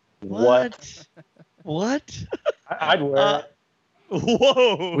 What? What? I'd wear it.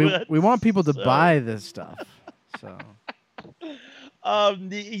 Whoa. We want people to buy this stuff. So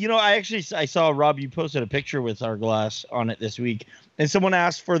I saw Rob, you posted a picture with our glass on it this week, and someone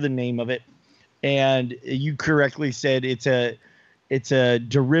asked for the name of it, and you correctly said it's a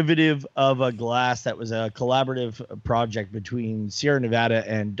derivative of a glass that was a collaborative project between Sierra Nevada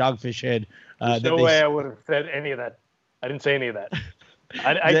and Dogfish Head. There's no way I would have said any of that. I didn't say any of that.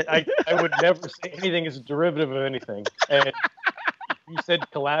 I would never say anything is a derivative of anything. And you said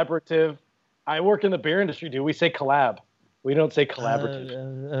collaborative. I work in the beer industry, dude. We say collab. We don't say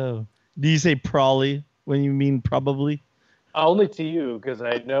collaborative. Do you say probably when you mean probably? Only to you, because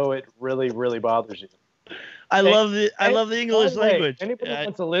I know it really, really bothers you. I love the English language. Anybody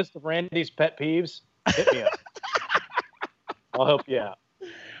wants a list of Randy's pet peeves, hit me up. I'll help you out.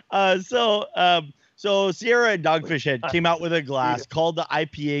 So Sierra and Dogfish Head came out with a glass called the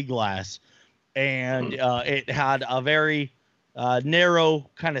IPA glass, and it had a very narrow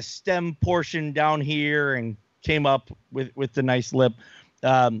kind of stem portion down here and came up with the nice lip.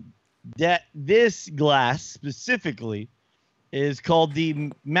 That this glass specifically is called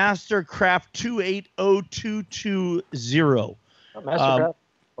the Mastercraft 280220. Mastercraft.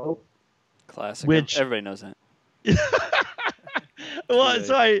 Classic. Which everybody knows that. Well,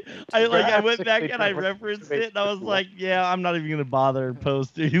 so I went back and I referenced it, and I was like, yeah, I'm not even gonna bother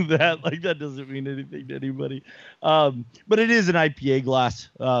posting that. Like, that doesn't mean anything to anybody. But it is an IPA glass.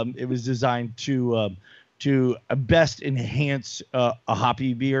 It was designed to best enhance a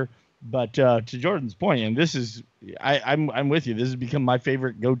hoppy beer. But to Jordan's point, and this is, I'm with you. This has become my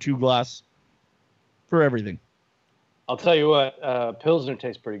favorite go-to glass for everything. I'll tell you what, Pilsner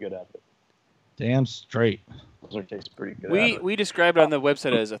tastes pretty good out of it. Damn straight. Pilsner tastes pretty good. We described it on the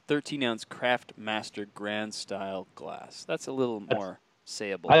website as a 13-ounce Craft Master Grand Style glass. That's a little more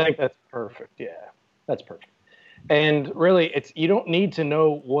sayable. I think that's perfect. Yeah, that's perfect. And really, you don't need to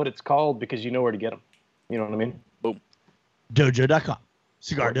know what it's called because you know where to get them. You know what I mean? Boom. Dojo.com.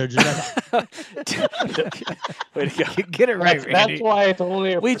 CigarDojo.com. Way to go. Get it right, Randy. That's why it's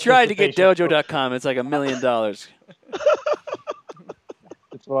only We tried to get Dojo.com. It's like $1 million. That's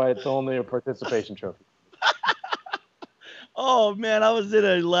why it's only a participation trophy. Oh, man, I was in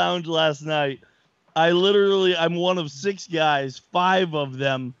a lounge last night. I'm one of 6 guys. 5 of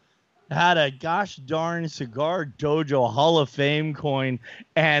them had a gosh darn Cigar Dojo Hall of Fame coin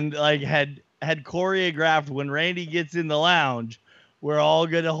and like had choreographed when Randy gets in the lounge. We're all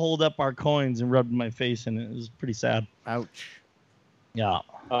going to hold up our coins and rub my face in it. It was pretty sad. Ouch. Yeah.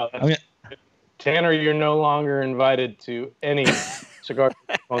 Tanner, you're no longer invited to any cigar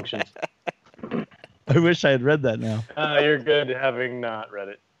functions. I wish I had read that now. You're good having not read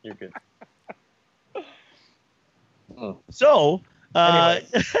it. You're good. So, anyway,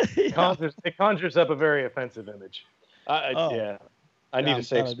 it conjures up a very offensive image. Yeah. I need a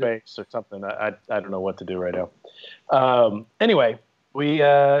safe space or something. I don't know what to do right now. Anyway, do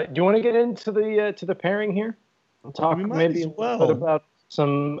you want to get into the pairing here? We'll talk maybe a little bit about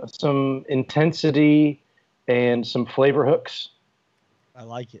some intensity and some flavor hooks. I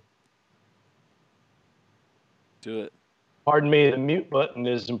like it. Do it. Pardon me, the mute button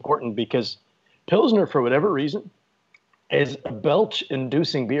is important because Pilsner, for whatever reason, is a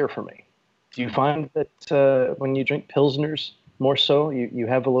belch-inducing beer for me. Do you find that when you drink Pilsners more so, you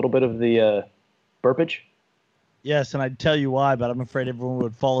have a little bit of the burpage? Yes, and I'd tell you why, but I'm afraid everyone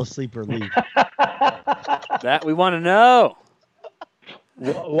would fall asleep or leave. That we want to know.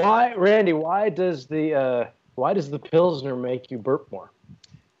 Why, Randy? Why does the Pilsner make you burp more?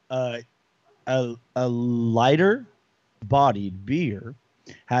 A lighter bodied beer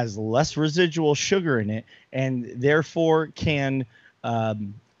has less residual sugar in it and therefore can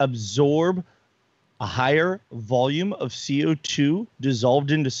absorb a higher volume of CO2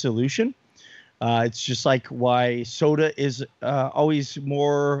 dissolved into solution. It's just like why soda is always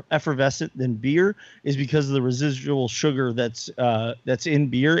more effervescent than beer is because of the residual sugar that's in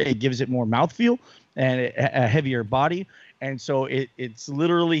beer. It gives it more mouthfeel and a heavier body. And so it's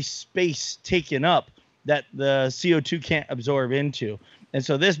literally space taken up that the CO2 can't absorb into. And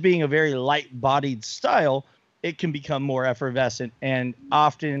so this being a very light-bodied style, it can become more effervescent. And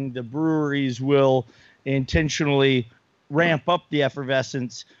often the breweries will intentionally ramp up the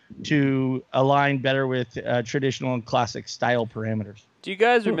effervescence to align better with traditional and classic style parameters. Do you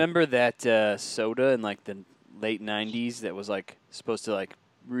guys remember that soda in like the late 90s that was like supposed to like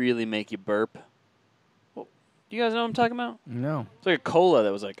really make you burp? Do you guys know what I'm talking about? No. It's like a cola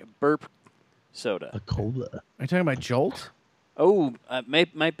that was like a burp soda. A cola? Are you talking about Jolt? Oh,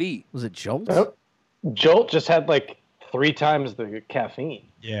 might be. Was it Jolt? Jolt just had like 3 times the caffeine.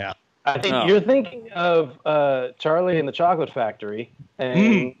 Yeah. I think you're thinking of Charlie and the Chocolate Factory.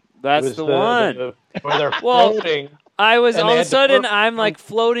 And that's the one. Where they're floating. I was all of a sudden I'm like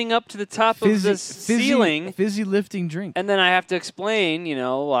floating up to the top of the ceiling, fizzy lifting drink, and then I have to explain,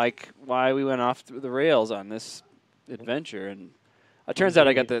 like why we went off the rails on this adventure, and it turns out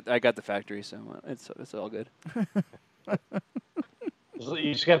I got the factory, so it's all good.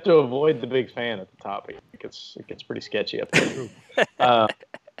 You just have to avoid the big fan at the top. It gets pretty sketchy up there.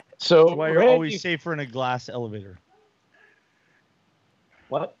 So that's why you're always safer in a glass elevator.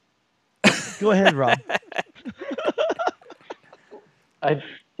 What? Go ahead, Rob.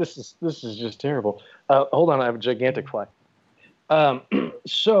 This is just terrible. Hold on, I have a gigantic fly.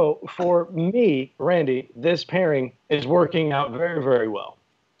 So for me, Randy, this pairing is working out very, very well.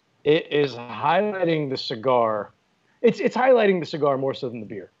 It is highlighting the cigar. It's highlighting the cigar more so than the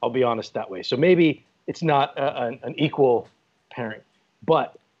beer. I'll be honest that way. So maybe it's not an equal pairing,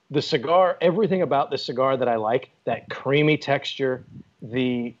 but the cigar, everything about the cigar that I like, that creamy texture,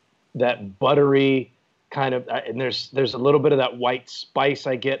 that buttery kind of, and there's a little bit of that white spice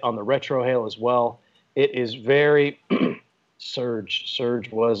I get on the retrohale as well. It is very Surge. Surge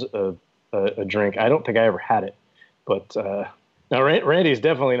was a drink. I don't think I ever had it, but now Randy's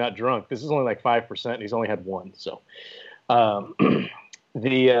definitely not drunk. This is only like 5%. And he's only had one. So, so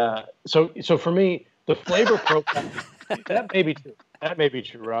for me, the flavor profile that may be true. That may be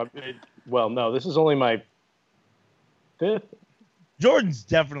true, Rob. Well, no, this is only my 5th. Jordan's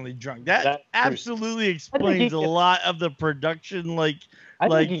definitely drunk. That absolutely explains a lot of the production. I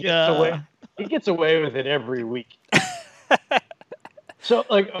think he gets away with it every week. So,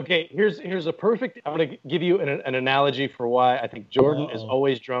 okay, here's a perfect. I'm going to give you an analogy for why I think Jordan is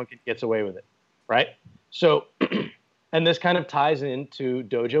always drunk and gets away with it, right? So, and this kind of ties into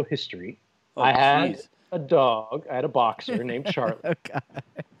Dojo history. I had a dog. I had a boxer named Charlie. Oh, God.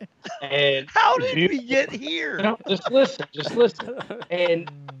 And how did we get here? No, just listen. And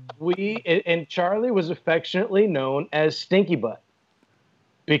Charlie was affectionately known as Stinky Butt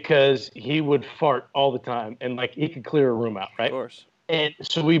because he would fart all the time and he could clear a room out, right? Of course. And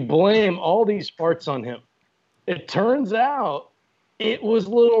so we blame all these farts on him. It turns out it was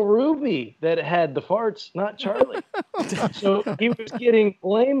little Ruby that had the farts, not Charlie. So he was getting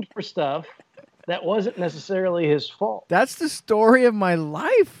blamed for stuff that wasn't necessarily his fault. That's the story of my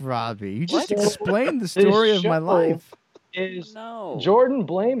life, Robbie. You just explained the story of my life. Jordan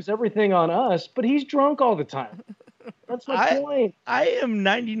blames everything on us, but he's drunk all the time. That's my point. I am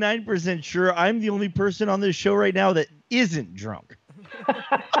 99% sure I'm the only person on this show right now that isn't drunk.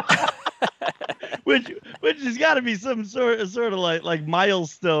 which has got to be some sort of like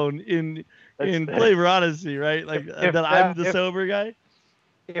milestone in Flavor Odyssey, right? I'm the sober guy.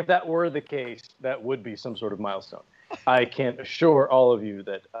 If that were the case, that would be some sort of milestone. I can assure all of you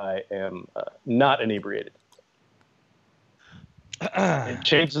that I am not inebriated.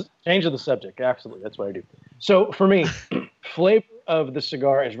 Change of the subject. Absolutely. That's what I do. So for me, flavor of the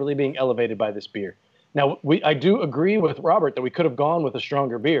cigar is really being elevated by this beer. Now, I do agree with Robert that we could have gone with a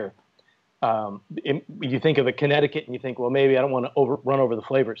stronger beer. You think of a Connecticut and you think, well, maybe I don't want to run over the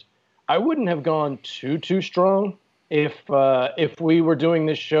flavors. I wouldn't have gone too strong if we were doing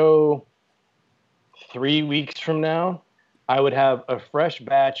this show 3 weeks from now. I would have a fresh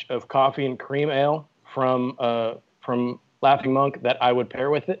batch of coffee and cream ale from Laughing Monk that I would pair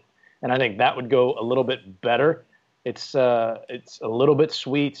with it, and I think that would go a little bit better. It's a little bit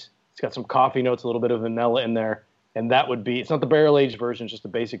sweet. It's got some coffee notes, a little bit of vanilla in there, and that would be. It's not the barrel aged version, just the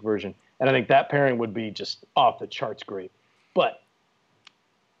basic version, and I think that pairing would be just off the charts great. But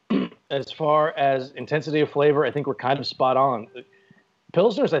as far as intensity of flavor, I think we're kind of spot on.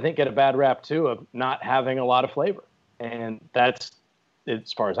 Pilsners, I think, get a bad rap too of not having a lot of flavor, and that's,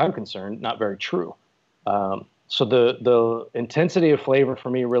 as far as I'm concerned, not very true. So the intensity of flavor for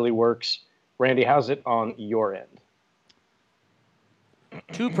me really works. Randy, how's it on your end?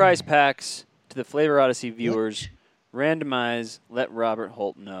 2 prize packs to the Flavor Odyssey viewers. Randomize. Let Robert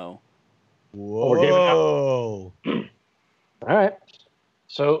Holt know. Whoa! All right.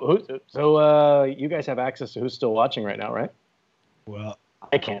 So you guys have access to who's still watching right now, right? Well,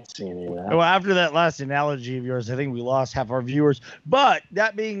 I can't see any of that. Well, after that last analogy of yours, I think we lost half our viewers. But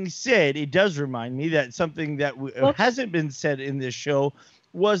that being said, it does remind me that something that hasn't been said in this show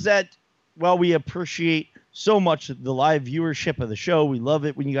was that while we appreciate so much the live viewership of the show, we love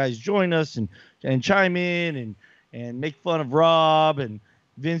it when you guys join us and chime in and make fun of Rob and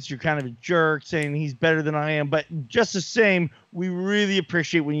Vince. You're kind of a jerk saying he's better than I am. But just the same, we really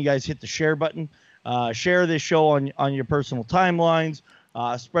appreciate when you guys hit the share button. Share this show on your personal timelines.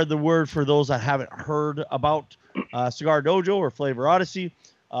 Spread the word for those that haven't heard about Cigar Dojo or Flavor Odyssey.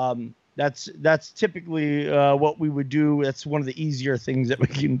 that's typically what we would do. That's one of the easier things that we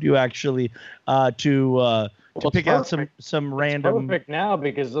can do actually to pick out some random. It's perfect now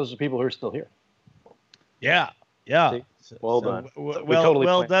because those are people who are still here. Yeah. See? Well done.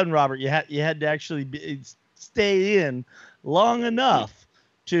 Well done, Robert. You had to actually stay in long enough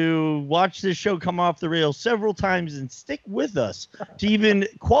to watch this show come off the rails several times and stick with us to even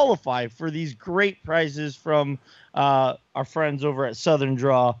qualify for these great prizes from our friends over at Southern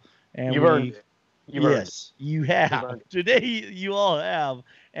Draw. And You've earned it. Yes, you have. Today you all have.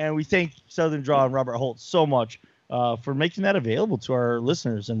 And we thank Southern Draw and Robert Holt so much for making that available to our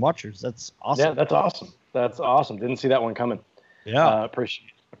listeners and watchers. That's awesome. Yeah, that's awesome. That's awesome. Didn't see that one coming. Yeah.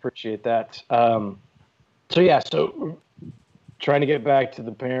 Appreciate that. So trying to get back to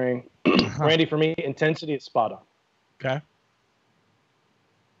the pairing. Randy, for me, intensity is spot on. Okay.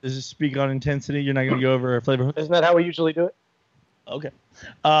 Does it speak on intensity? You're not going to go over a flavor hook? Isn't that how we usually do it? Okay.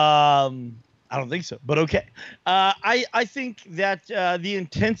 I don't think so, but okay. I think that the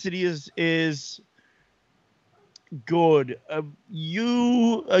intensity is good.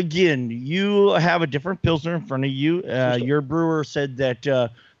 You have a different Pilsner in front of you. Your brewer said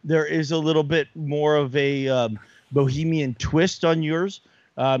that there is a little bit more of a bohemian twist on yours.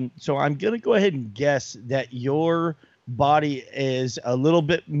 So I'm going to go ahead and guess that your body is a little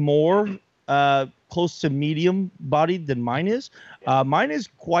bit more close to medium bodied than mine is. Mine is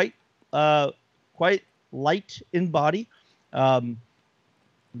quite light in body.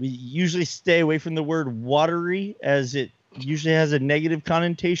 We usually stay away from the word watery as it usually has a negative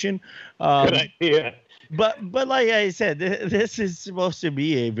connotation. Good idea. But like I said, this is supposed to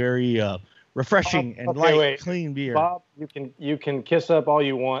be a very refreshing and clean beer. Bob, you can kiss up all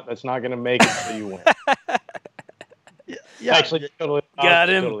you want. That's not going to make it so you win. Yeah, actually, totally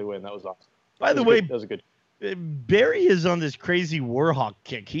win. That was awesome. By the way, that was good. Barry is on this crazy Warhawk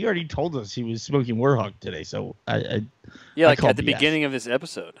kick. He already told us he was smoking Warhawk today, so I at the beginning of this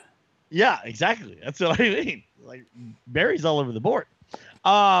episode. Yeah, exactly. That's what I mean. Like Barry's all over the board.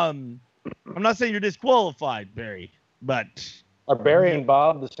 I'm not saying you're disqualified, Barry, but are Barry and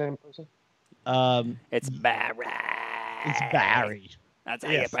Bob the same person? It's Barry. It's Barry. That's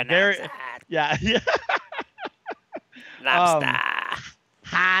how you pronounce it. Yeah. Lobster.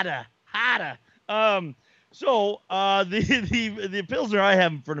 Harder. So the Pilsner I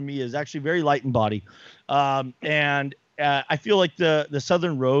have in front of me is actually very light in body, and I feel like the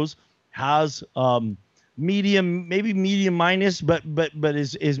Southern Rose has medium, maybe medium minus, but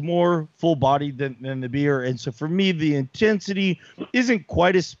is more full bodied than the beer, and so for me the intensity isn't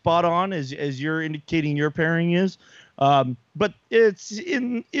quite as spot on as you're indicating your pairing is, but it's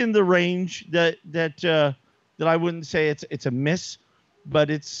in the range that I wouldn't say it's a miss,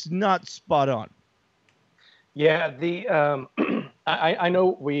 but it's not spot on. Yeah, I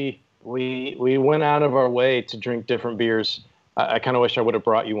know we went out of our way to drink different beers. I kind of wish I would have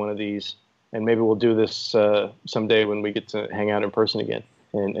brought you one of these, and maybe we'll do this someday when we get to hang out in person again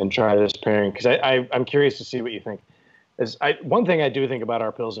and try this pairing, because I'm curious to see what you think. One thing I do think about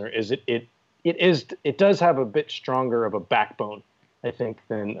our Pilsner is it does have a bit stronger of a backbone, I think,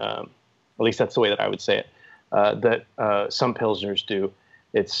 than at least that's the way that I would say it, that some Pilsners do.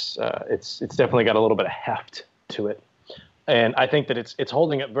 It's definitely got a little bit of heft to it, and I think that it's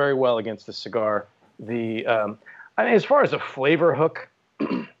holding up very well against the cigar. As far as a flavor hook,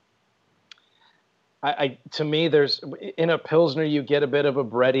 to me, there's in a Pilsner you get a bit of a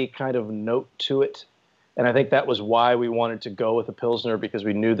bready kind of note to it, and I think that was why we wanted to go with a Pilsner, because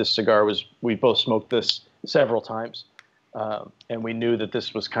we knew this cigar we both smoked this several times, and we knew that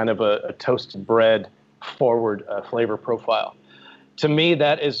this was kind of a toasted bread forward flavor profile. To me,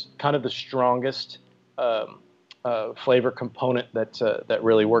 that is kind of the strongest flavor component that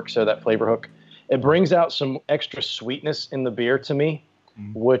really works there, that flavor hook. It brings out some extra sweetness in the beer to me,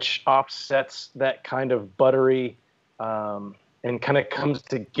 which offsets that kind of buttery and kind of comes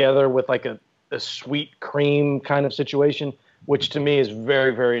together with like a sweet cream kind of situation, which to me is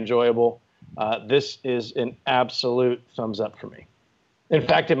very, very enjoyable. This is an absolute thumbs up for me. In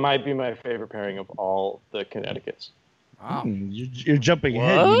fact, it might be my favorite pairing of all the Connecticut's. Wow. You're jumping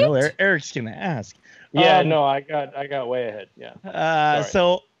ahead. You know, Eric's gonna ask. Yeah, no, I got way ahead. Yeah.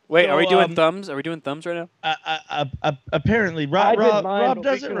 Wait, are we doing thumbs? Are we doing thumbs right now? Apparently, Rob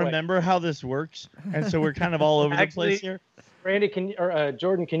doesn't remember how this works, and so we're kind of all over the place here. Randy,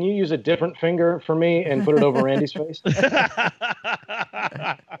 Jordan, can you use a different finger for me and put it over Randy's face?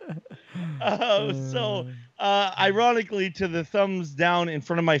 Ironically, to the thumbs down in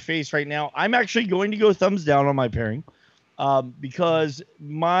front of my face right now, I'm actually going to go thumbs down on my pairing, because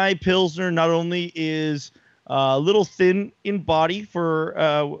my Pilsner not only is A little thin in body for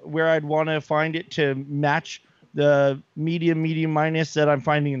where I'd want to find it to match the medium minus that I'm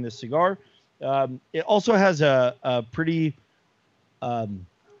finding in this cigar. It also has a pretty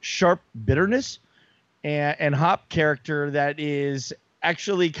sharp bitterness and hop character that is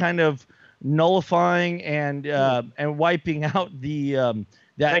actually kind of nullifying and wiping out the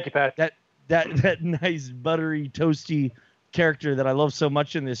Thank you, Pat. that nice buttery toasty character that I love so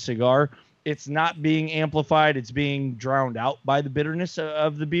much in this cigar. It's not being amplified; it's being drowned out by the bitterness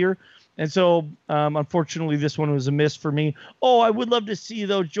of the beer. And so, unfortunately, this one was a miss for me. Oh, I would love to see,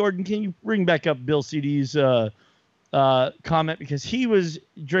 though, Jordan, can you bring back up Bill CD's comment? Because he was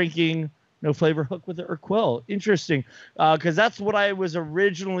drinking no flavor hook with the Urquell. Interesting, because that's what I was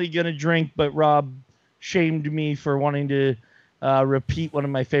originally going to drink, but Rob shamed me for wanting to repeat one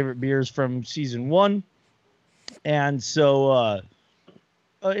of my favorite beers from season 1. And so,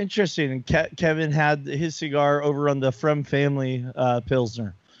 interesting. And Kevin had his cigar over on the From Family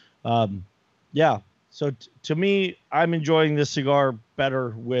Pilsner. Yeah. So to me, I'm enjoying this cigar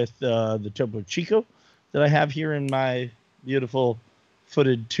better with the Topo Chico that I have here in my beautiful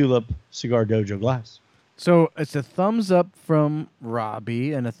footed tulip cigar Dojo glass. So it's a thumbs up from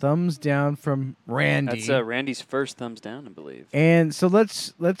Robby and a thumbs down from Randy. That's Randy's first thumbs down, I believe. And so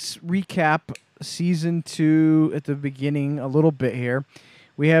let's recap season 2 at the beginning a little bit here.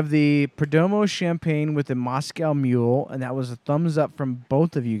 We have the Perdomo Champagne with the Moscow Mule, and that was a thumbs up from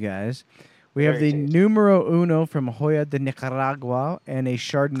both of you guys. We have the Numero Uno from Joya de Nicaragua and a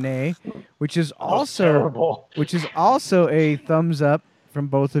Chardonnay, which is also a thumbs up from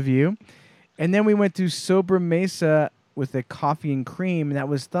both of you. And then we went to Sobremesa with a coffee and cream, and that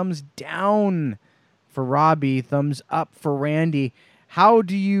was thumbs down for Robby, thumbs up for Randy. How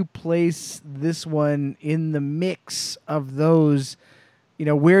do you place this one in the mix of those? You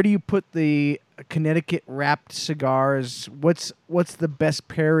know, where do you put the Connecticut wrapped cigars? What's the best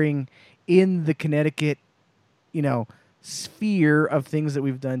pairing in the Connecticut, sphere of things that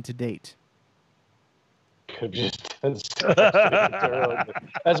we've done to date? Could just that's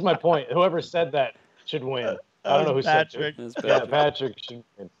my point. Whoever said that should win. I don't know who Patrick. said it. Yeah, Patrick should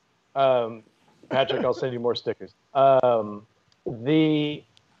win. Patrick, I'll send you more stickers. And a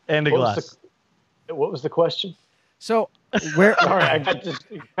glass. What was the question? So where? Sorry,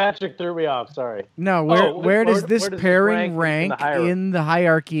 Patrick threw me off. Sorry. No, where does this pairing rank in the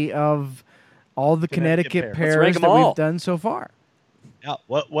hierarchy of all the Connecticut pairs that we've done so far? Yeah.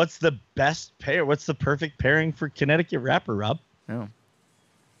 What's the best pair? What's the perfect pairing for Connecticut wrapper, Rob? Oh.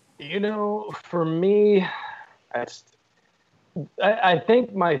 For me, I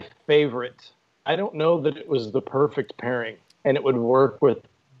think my favorite. I don't know that it was the perfect pairing, and it would work with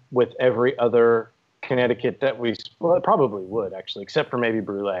every other Connecticut that it probably would actually, except for maybe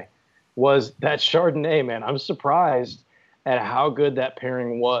Brulee, was that Chardonnay, man. I'm surprised at how good that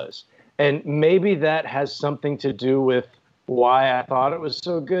pairing was. And maybe that has something to do with why I thought it was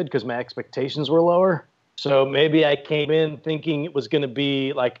so good, because my expectations were lower. So maybe I came in thinking it was going to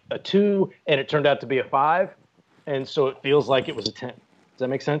be like a 2, and it turned out to be a 5. And so it feels like it was a 10. Does that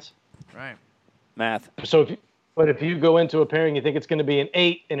make sense? Right. Math. So if you go into a pairing, you think it's going to be an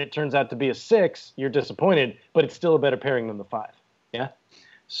 8, and it turns out to be a 6, you're disappointed, but it's still a better pairing than the 5. Yeah.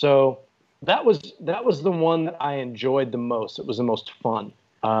 So that was the one that I enjoyed the most. It was the most fun.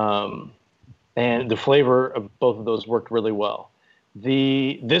 And the flavor of both of those worked really well.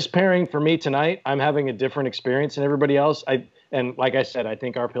 This pairing for me tonight, I'm having a different experience than everybody else. And like I said, I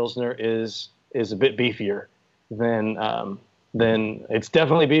think our Pilsner is a bit beefier than it's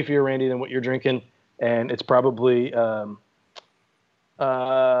definitely beefier, Randy, than what you're drinking. And it's probably was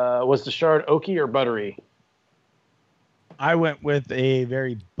the Shard oaky or buttery? I went with a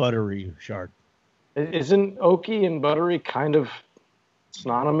very buttery Shard. Isn't oaky and buttery kind of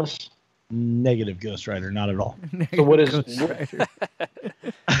synonymous? Negative Ghost Rider, not at all. So what is Ghost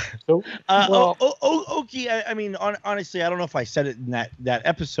so, oaky? I mean, honestly, I don't know if I said it in that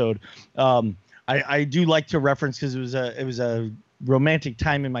episode. I do like to reference, because it was a romantic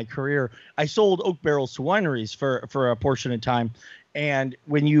time in my career. I sold oak barrels to wineries for a portion of time, and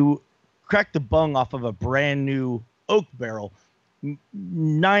when you crack the bung off of a brand new oak barrel,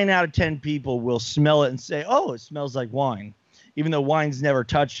 9 out of 10 people will smell it and say, "Oh, it smells like wine," even though wine's never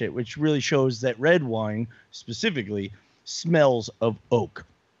touched it, which really shows that red wine specifically smells of oak.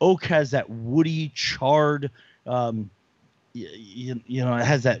 Oak has that woody, charred, it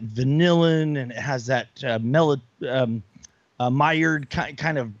has that vanillin, and it has that mired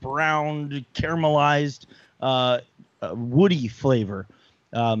kind of browned, caramelized, woody flavor.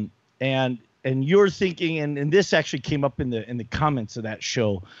 And you're thinking, and this actually came up in the comments of that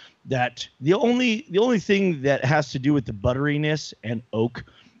show, that the only thing that has to do with the butteriness and oak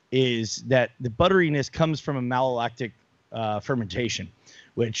is that the butteriness comes from a malolactic fermentation,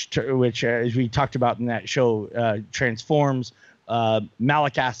 which as we talked about in that show, transforms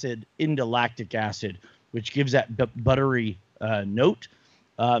malic acid into lactic acid, which gives that buttery note.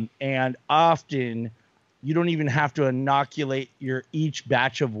 And often you don't even have to inoculate each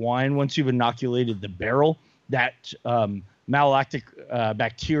batch of wine. Once you've inoculated the barrel, that malolactic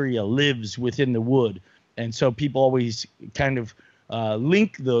bacteria lives within the wood. And so people always kind of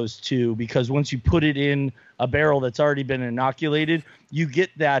link those two, because once you put it in a barrel that's already been inoculated, you get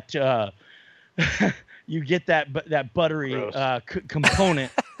that that buttery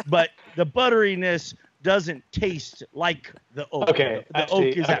component, but the butteriness doesn't taste like the oak. Okay, the oak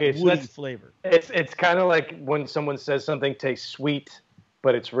is that woody flavor. It's kind of like when someone says something tastes sweet,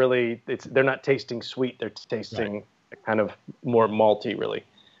 but they're not tasting sweet. They're tasting kind of more malty, really.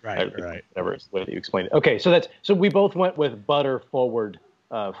 Right. Whatever is the way that you explained it. Okay, so we both went with butter forward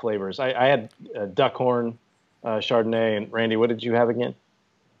flavors. I had Duckhorn, Chardonnay, and Randy, what did you have again?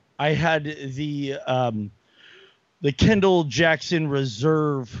 I had the Kendall Jackson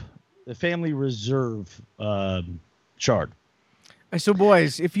Reserve, the Family Reserve Chard. So,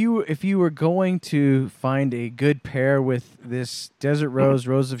 boys, if you were going to find a good pair with this Desert Rose,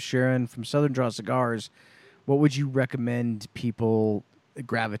 Rose of Sharon from Southern Draw Cigars, what would you recommend people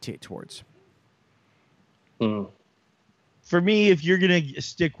gravitate towards? For me, if you're gonna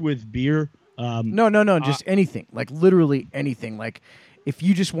stick with beer, no, just anything, like literally anything. Like if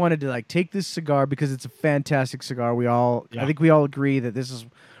you just wanted to like take this cigar because it's a fantastic cigar, I think we all agree that this is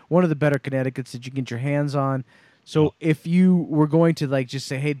one of the better Connecticut's that you can get your hands on. So if you were going to like just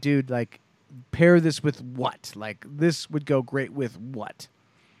say, hey, dude, like pair this with what? Like this would go great with what?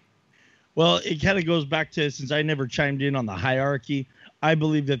 Well, it kind of goes back to, since I never chimed in on the hierarchy, I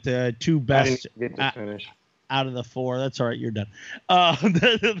believe that the two best out of the four, that's all right, you're done.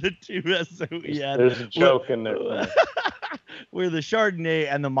 The two best that we had. There's a joke in there. We're the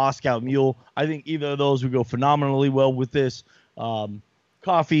Chardonnay and the Moscow Mule. I think either of those would go phenomenally well with this.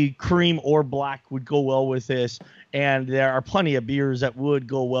 Coffee, cream, or black would go well with this. And there are plenty of beers that would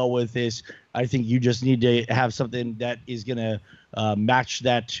go well with this. I think you just need to have something that is going to match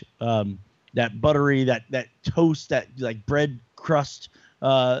that buttery, that toast, that like bread crust,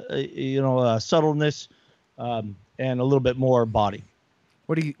 subtleness, and a little bit more body.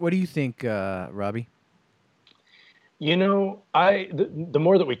 What do you think, Robby? You know, the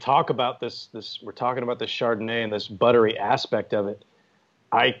more that we talk about this, we're talking about this Chardonnay and this buttery aspect of it,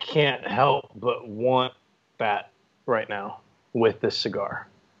 I can't help but want that right now with this cigar.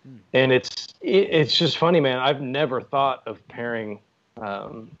 And it's just funny, man. I've never thought of pairing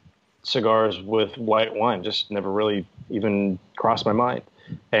cigars with white wine. Just never really even crossed my mind.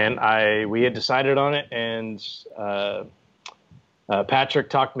 And we had decided on it, and Patrick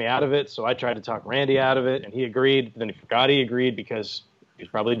talked me out of it, so I tried to talk Randy out of it, and he agreed. Then he forgot he agreed because he was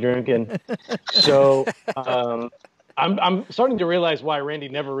probably drinking. So I'm starting to realize why Randy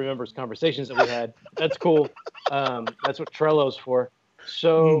never remembers conversations that we had. That's cool. That's what Trello's for.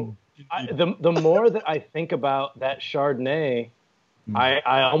 So the more that I think about that Chardonnay,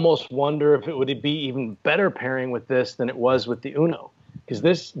 I almost wonder if it would be even better pairing with this than it was with the Uno.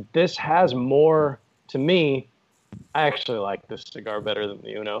 Because this has more, to me, I actually like this cigar better than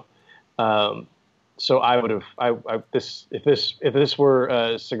the Uno. So I would have, if this were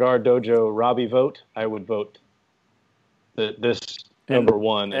a Cigar Dojo Robby vote, I would vote this number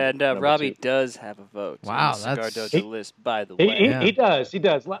one. And Robby does have a vote. Wow, on the Cigar Dojo list, by the way. He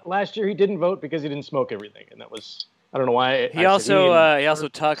does. Last year he didn't vote because he didn't smoke everything, and that was, I don't know why. He also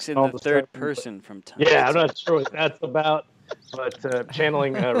talks in the third person from time. Yeah, I'm not sure what that's about, but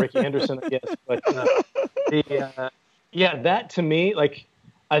channeling Ricky Henderson, I guess. But that to me, like,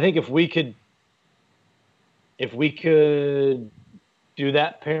 I think if we could do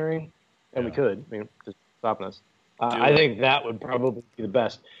that pairing, and we could, I mean, just stopping us. I think that would probably be the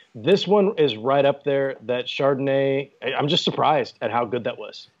best. This one is right up there. That Chardonnay, I'm just surprised at how good that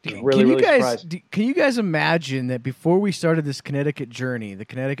was. Really surprised. Can you guys imagine that before we started this Connecticut journey, the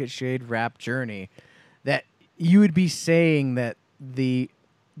Connecticut Shade Wrap journey, that you would be saying that the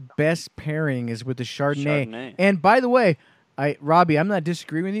best pairing is with the Chardonnay. And by the way, Robby, I'm not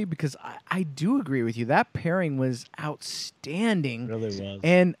disagreeing with you because I do agree with you. That pairing was outstanding. It really was.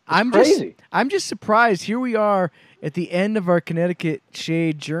 And I'm just surprised. Here we are at the end of our Connecticut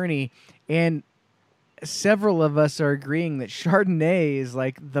Shade journey, and several of us are agreeing that Chardonnay is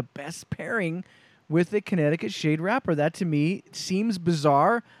like the best pairing with the Connecticut Shade wrapper. That to me seems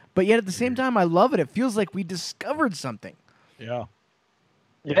bizarre, but yet at the same time, I love it. It feels like we discovered something. Yeah.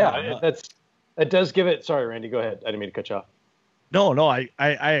 Yeah, it does give it. Sorry, Randy, go ahead. I didn't mean to cut you off. No, I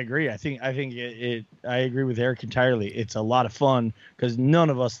agree. I think I agree with Eric entirely. It's a lot of fun because none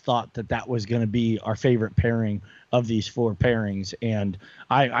of us thought that was going to be our favorite pairing of these 4 pairings, and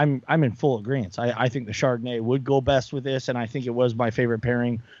I'm in full agreement. I think the Chardonnay would go best with this, and I think it was my favorite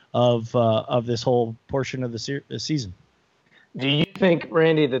pairing of this whole portion of the season. Do you think,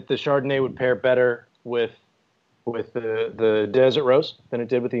 Randy, that the Chardonnay would pair better with the Desert Rose than it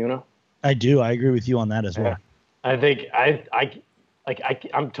did with the Uno? I do. I agree with you on that as well. I think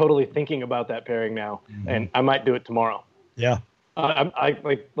I'm totally thinking about that pairing now, and I might do it tomorrow. Yeah.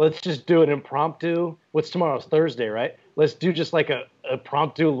 Let's just do an impromptu. What's tomorrow's Thursday, right? Let's do just like a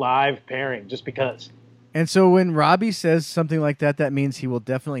impromptu live pairing, just because. And so when Robby says something like that, that means he will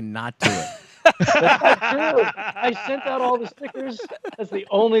definitely not do it. That's not true. I sent out all the stickers. That's the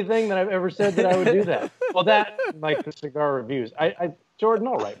only thing that I've ever said that I would do that. Well, that, like the cigar reviews. Jordan,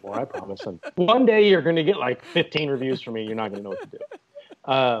 I'll write more, I promise. And one day you're going to get like 15 reviews from me. You're not going to know what to do.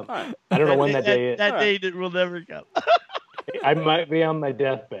 I don't know when that day is. That day will never come. I might be on my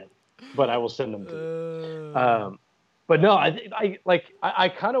deathbed, but I will send them to you. But no, I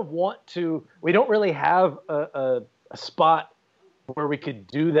kind of want to. We don't really have a spot where we could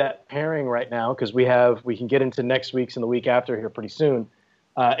do that pairing right now because we can get into next week's and the week after here pretty soon.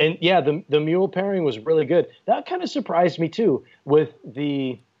 And yeah, the mule pairing was really good. That kind of surprised me too with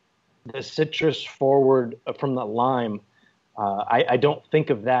the citrus forward from the lime. I don't think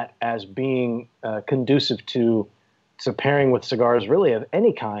of that as being conducive to pairing with cigars really of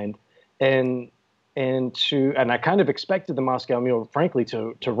any kind. And I kind of expected the Moscow Mule, frankly,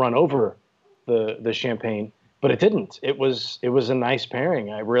 to run over the Champagne, but it didn't. It was a nice pairing.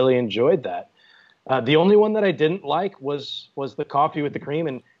 I really enjoyed that. The only one that I didn't like was the coffee with the cream,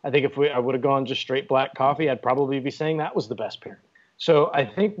 and I think if I would have gone just straight black coffee, I'd probably be saying that was the best pairing. So I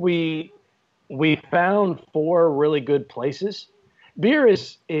think we found 4 really good places. Beer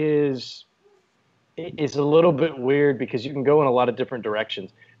is a little bit weird because you can go in a lot of different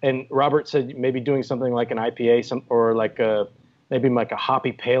directions. And Robert said maybe doing something like an IPA, or maybe like a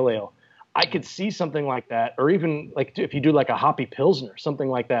hoppy pale ale. I could see something like that, or even like if you do like a hoppy Pilsner, something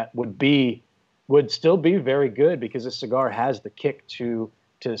like that would still be very good because a cigar has the kick to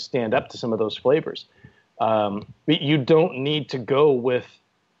stand up to some of those flavors. But you don't need to go with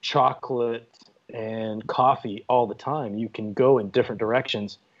chocolate and coffee all the time. You can go in different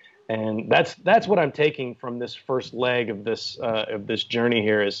directions. And that's what I'm taking from this first leg of this journey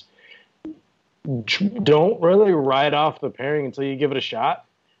here is don't really write off the pairing until you give it a shot.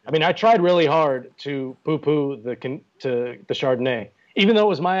 I mean, I tried really hard to poo-poo the Chardonnay, even though it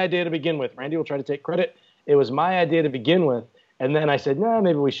was my idea to begin with. Randy will try to take credit. It was my idea to begin with. And then I said, no,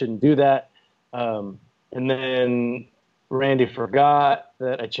 maybe we shouldn't do that. And then Randy forgot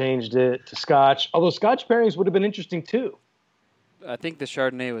that I changed it to Scotch, although Scotch pairings would have been interesting too. I think the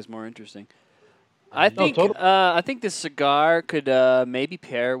Chardonnay was more interesting. I think this cigar could maybe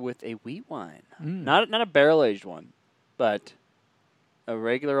pair with a wheat wine, not a barrel aged one, but a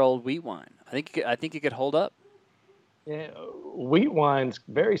regular old wheat wine. I think it could hold up. Yeah, wheat wine's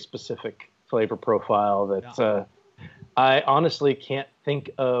very specific flavor profile that I honestly can't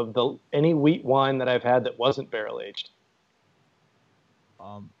think of any wheat wine that I've had that wasn't barrel aged.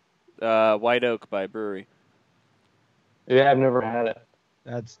 White Oak by Brewery. Yeah, I've never had it.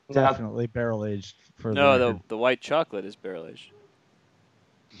 That's definitely barrel aged. The white chocolate is barrel aged.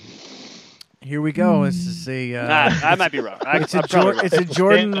 Here we go. This is a. I might be wrong. It's a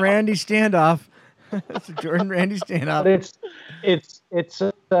Jordan Randy standoff. It's a Jordan Randy standoff. But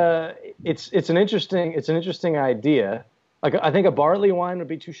it's an interesting idea. Like I think a barley wine would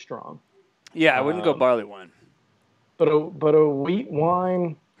be too strong. Yeah, I wouldn't go barley wine. But a wheat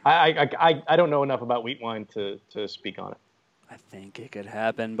wine, I don't know enough about wheat wine to speak on it. I think it could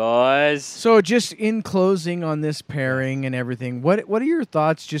happen, boys. So just in closing on this pairing and everything, what are your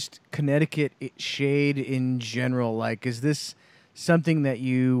thoughts, just Connecticut Shade in general? Like, is this something that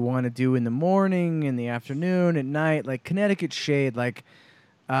you want to do in the morning, in the afternoon, at night? Like Connecticut Shade, like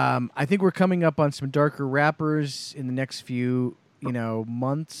I think we're coming up on some darker wrappers in the next few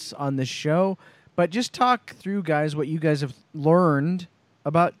months on this show. But just talk through, guys, what you guys have learned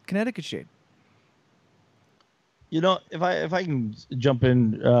about Connecticut Shade. If I can jump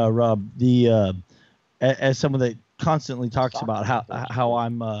in, Rob, as someone that constantly talks about how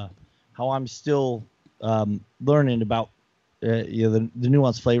I'm still learning about the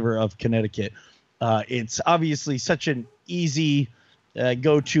nuanced flavor of Connecticut. It's obviously such an easy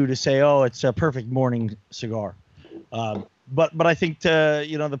go-to to say, oh, it's a perfect morning cigar. But I think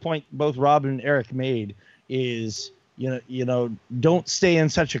the point both Rob and Eric made is don't stay in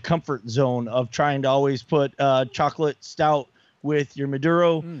such a comfort zone of trying to always put chocolate stout with your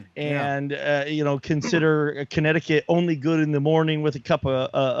Maduro and consider Connecticut only good in the morning with a cup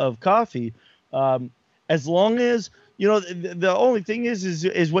of coffee. As long as the only thing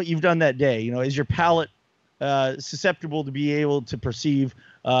is what you've done that day. Is your palate susceptible to be able to perceive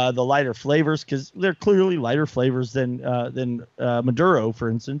the lighter flavors, because they're clearly lighter flavors than Maduro, for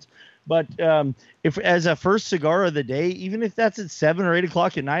instance. But if as a first cigar of the day, even if that's at 7 or 8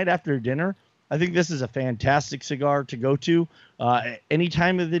 o'clock at night after dinner, I think this is a fantastic cigar to go to any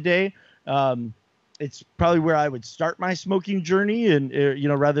time of the day. It's probably where I would start my smoking journey,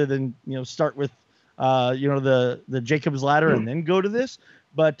 and rather than start with the Jacob's Ladder and then go to this.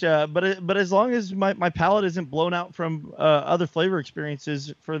 But as long as my palate isn't blown out from other flavor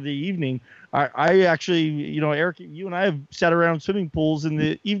experiences for the evening, I actually, Eric, you and I have sat around swimming pools in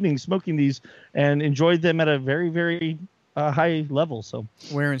the evening smoking these and enjoyed them at a very, very high level. So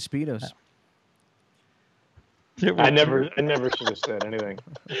wearing Speedos. I never should have said anything.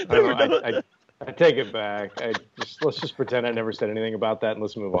 I take it back. Let's just pretend I never said anything about that, and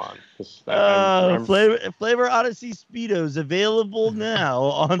let's move on. Flavor Odyssey Speedos available now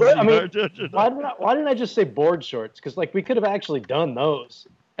on. Why didn't I just say board shorts? Because we could have actually done those,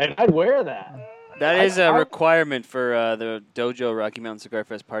 and I'd wear that. That is a requirement for the Dojo Rocky Mountain Cigar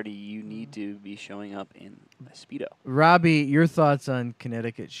Fest party. You need to be showing up in a Speedo. Robbie, your thoughts on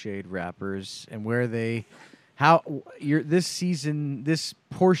Connecticut Shade wrappers and where they, this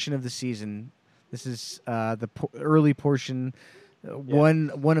portion of the season. This is the early portion,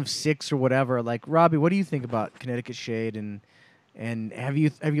 one of 6 or whatever. Robbie, what do you think about Connecticut Shade, and have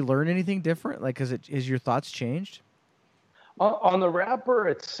you learned anything different? Has your thoughts changed? On the wrapper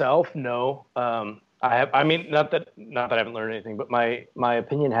itself, no. I mean, not that I haven't learned anything, but my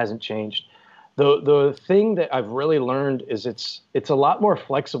opinion hasn't changed. The thing that I've really learned is it's a lot more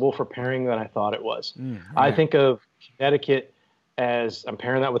flexible for pairing than I thought it was. I think of Connecticut as I'm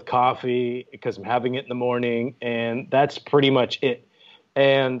pairing that with coffee because I'm having it in the morning, and that's pretty much it.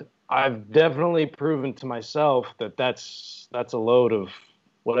 And I've definitely proven to myself that that's a load of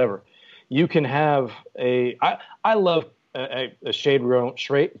whatever. You can have I love a shade grown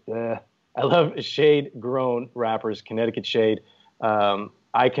I love shade grown wrappers, Connecticut Shade.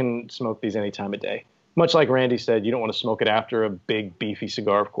 I can smoke these any time of day. Much like Randy said, you don't want to smoke it after a big beefy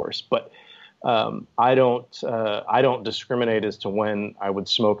cigar, of course, but I don't discriminate as to when I would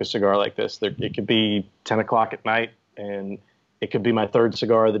smoke a cigar like this. It could be 10 o'clock at night, and it could be my third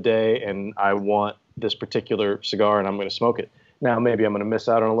cigar of the day, and I want this particular cigar, and I'm going to smoke it. Now, maybe I'm going to miss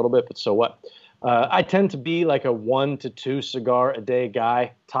out on a little bit, but so what? I tend to be like a 1 to 2 cigar a day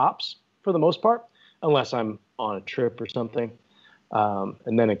guy, tops, for the most part, unless I'm on a trip or something.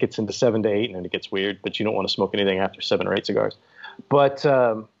 And then it gets into 7 to 8, and then it gets weird, but you don't want to smoke anything after 7 or 8 cigars. But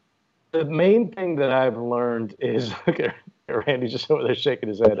the main thing that I've learned is, okay, Randy's just over there shaking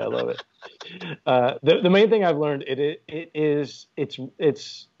his head. I love it. The main thing I've learned it's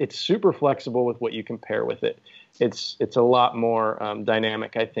super flexible with what you can pair with it. It's a lot more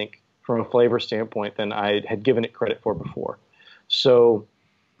dynamic, I think, from a flavor standpoint than I had given it credit for before. So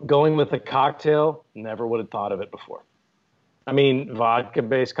going with a cocktail, never would have thought of it before. I mean,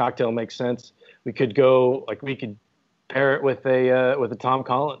 vodka-based cocktail makes sense. We could pair it with a Tom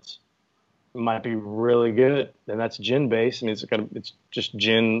Collins. It might be really good, and that's gin-based. I mean, it's just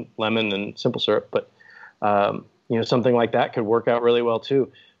gin, lemon, and simple syrup. But something like that could work out really well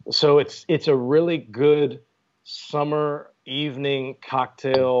too. So it's a really good summer evening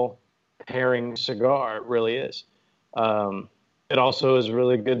cocktail pairing cigar. It really is. It also is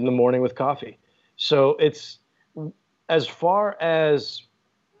really good in the morning with coffee. So it's, as far as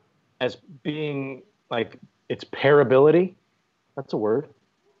being like its pairability, that's a word.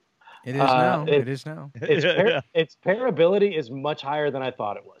 It is now. It is now. Its pairability is much higher than I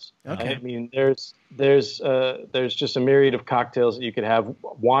thought it was. Okay. I mean, there's just a myriad of cocktails that you could have.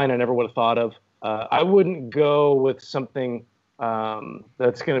 Wine I never would have thought of. I wouldn't go with something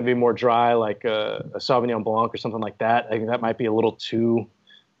that's going to be more dry, like a Sauvignon Blanc or something like that. I think that might be a little too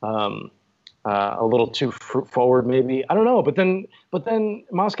fruit forward, maybe. I don't know. But then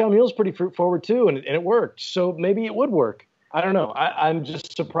Moscow Mule is pretty fruit forward too, and it worked. So maybe it would work. I don't know. I'm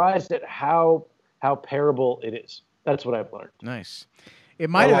just surprised at how pairable it is. That's what I've learned. Nice. It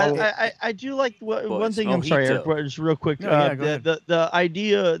might have. I do like one thing. I'm sorry, Eric, just real quick. The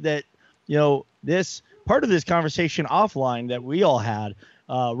idea that this part of this conversation offline that we all had.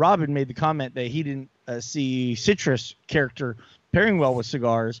 Robin made the comment that he didn't see citrus character pairing well with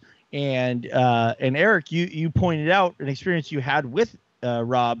cigars, And Eric, you pointed out an experience you had with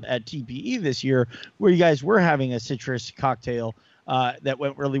Rob at TPE this year, where you guys were having a citrus cocktail that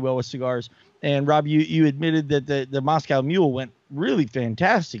went really well with cigars. And Rob, you admitted that the Moscow Mule went really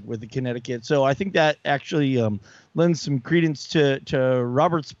fantastic with the Connecticut. So I think that actually lends some credence to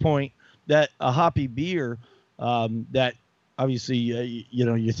Robert's point that a hoppy beer that obviously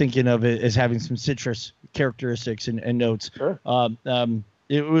you're thinking of it as having some citrus characteristics and notes. Sure.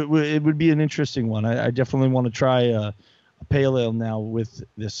 It would be an interesting one. I definitely want to try a pale ale now with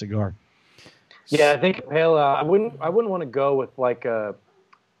this cigar. Yeah, I think pale ale. I wouldn't want to go with like a.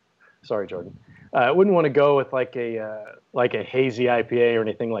 Sorry, Jordan. I wouldn't want to go with like a hazy IPA or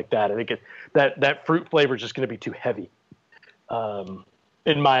anything like that. I think that fruit flavor is just going to be too heavy,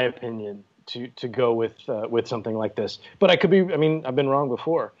 in my opinion, to go with something like this. But I could be. I mean, I've been wrong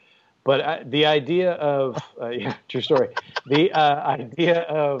before. But the idea of true story. The idea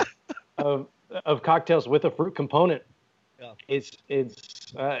of cocktails with a fruit component. Yeah.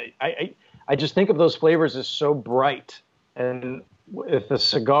 I just think of those flavors as so bright, and with a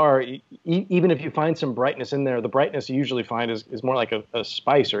cigar, even if you find some brightness in there, the brightness you usually find is more like a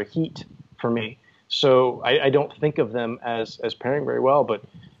spice or a heat for me. So I don't think of them as pairing very well, but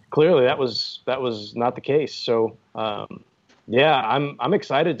clearly that was not the case. So yeah, I'm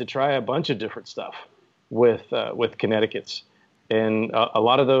excited to try a bunch of different stuff with Connecticut's, and a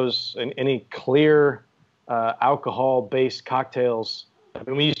lot of those and any clear alcohol-based cocktails. I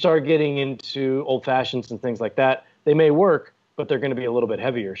mean, when you start getting into old fashions and things like that, they may work, but they're going to be a little bit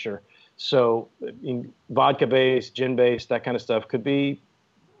heavier, sure. So vodka-based, gin-based, that kind of stuff could be,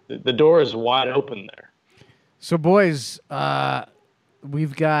 the door is wide open there. So, boys,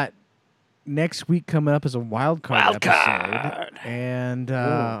 we've got next week coming up as a wild card episode. And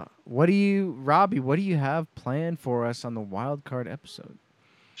Robbie, what do you have planned for us on the wild card episode?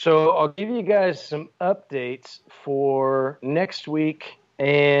 So I'll give you guys some updates for next week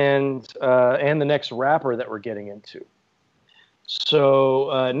and the next wrapper that we're getting into.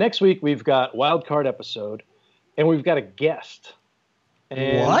 So next week we've got wild card episode, and we've got a guest.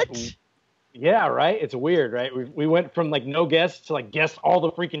 And what? Yeah, right. It's weird, right? We went from like no guests to like guests all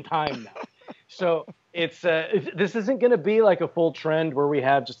the freaking time now. So this isn't going to be like a full trend where we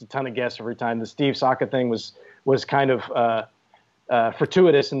have just a ton of guests every time. The Steve Saka thing was kind of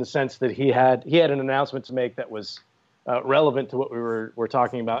fortuitous in the sense that he had an announcement to make that was relevant to what we were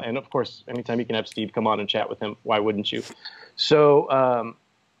talking about. And of course, anytime you can have Steve come on and chat with him, why wouldn't you? So,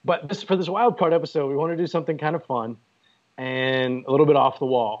 but for this wild card episode, we want to do something kind of fun and a little bit off the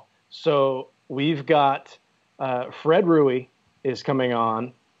wall. So we've got Fred Rui is coming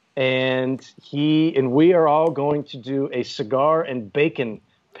on, and we are all going to do a cigar and bacon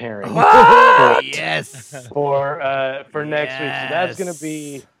pairing. Yes. For next week.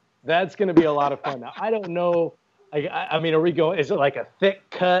 So that's gonna be a lot of fun. Now I don't know. I mean, are we going? Is it like a thick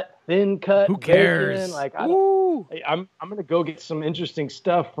cut, thin cut? Who cares? Bacon? Like I'm gonna go get some interesting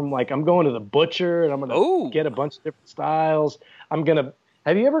stuff from I'm going to the butcher and I'm gonna get a bunch of different styles.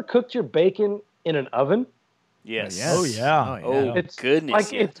 Have you ever cooked your bacon in an oven? Yes. Oh yeah. Oh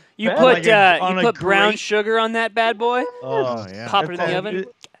goodness. You bad. put brown sugar on that bad boy. Oh yeah. Pop it in the oven.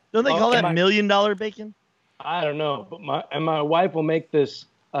 Don't they call that $1 million bacon? I don't know, but my wife will make this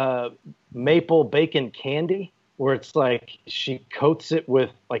maple bacon candy where it's like she coats it with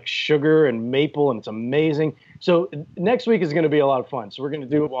like sugar and maple, and it's amazing. So next week is going to be a lot of fun. So we're going to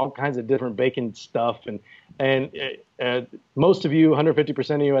do all kinds of different bacon stuff, and most of you,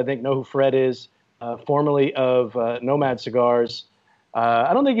 150% of you, I think, know who Fred is, formerly of Nomad Cigars.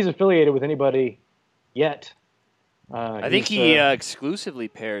 I don't think he's affiliated with anybody yet. I think he exclusively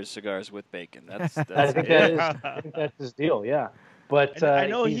pairs cigars with bacon. I think that's his deal. Yeah, but I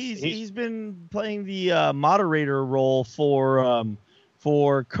know he's been playing the moderator role for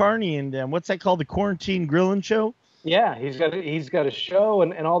Carney and what's that called, the Quarantine Grillin' Show. Yeah, he's got a show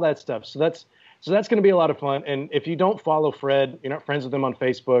and all that stuff. So that's going to be a lot of fun. And if you don't follow Fred, you're not friends with him on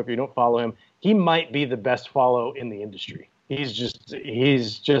Facebook, or you don't follow him, he might be the best follow in the industry. He's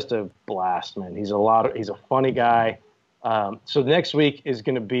just a blast, man. He's a funny guy. So next week is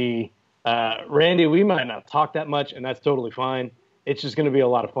going to be Randy. We might not talk that much, and that's totally fine. It's just going to be a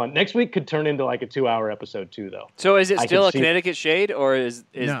lot of fun. Next week could turn into like a 2-hour episode too, though. So is it still a Connecticut Shade, or is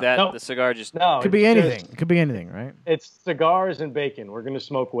the cigar just? No, could be anything. It could be anything, right? It's cigars and bacon. We're going to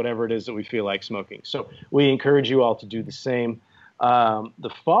smoke whatever it is that we feel like smoking. So we encourage you all to do the same.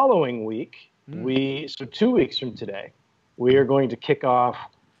 The following week, 2 weeks from today, we are going to kick off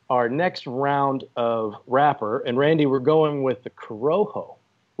our next round of wrapper. And Randy, we're going with the Corojo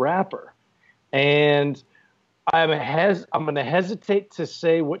wrapper. And I'm going to hesitate to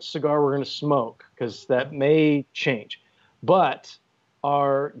say which cigar we're going to smoke because that may change. But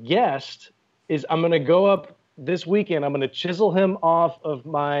our guest is, I'm going to go up this weekend. I'm going to chisel him off of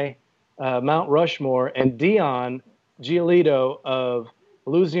my Mount Rushmore, and Dion Giolito of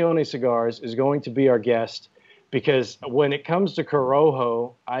Illusione Cigars is going to be our guest. Because when it comes to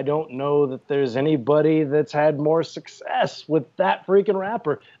Corojo, I don't know that there's anybody that's had more success with that freaking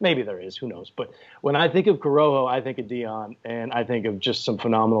wrapper. Maybe there is, who knows? But when I think of Corojo, I think of Dion, and I think of just some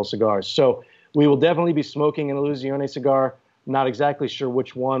phenomenal cigars. So we will definitely be smoking an Illusione cigar. Not exactly sure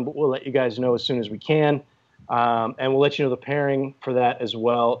which one, but we'll let you guys know as soon as we can. And we'll let you know the pairing for that as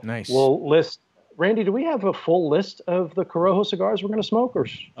well. Nice. We'll list. Randy, do we have a full list of the Corojo cigars we're going to smoke? Or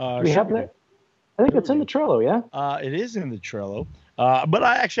do we have that? I think it's in the Trello, yeah. It is in the Trello, but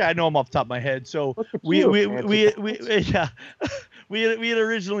I know them off the top of my head. So we had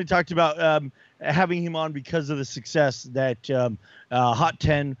originally talked about having him on because of the success that Hot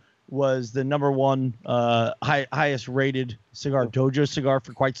 10 was the number one highest rated Cigar Dojo cigar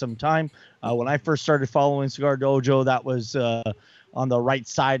for quite some time. When I first started following Cigar Dojo, that was on the right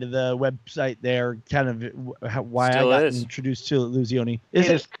side of the website there, kind of why Still I got is. introduced to Illusione.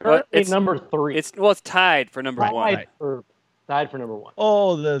 It's currently number 3. It's tied for number 1. Tied for number 1.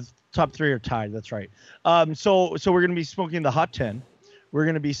 Oh, the top 3 are tied. That's right. So we're going to be smoking the Hot 10. We're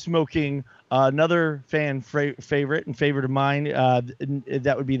going to be smoking another fan favorite and favorite of mine.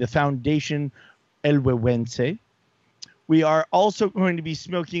 That would be the Foundation El Huehuense. We are also going to be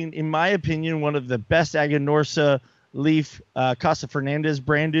smoking, in my opinion, one of the best Aganorsa Leaf Casa Fernandez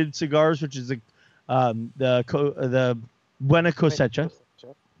branded cigars, which is the Buena Cosecha.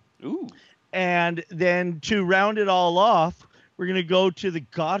 Ooh. And then to round it all off, we're going to go to the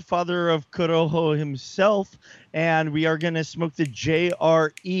godfather of Corojo himself, and we are going to smoke the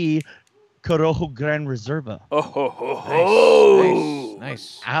JRE Corojo Gran Reserva.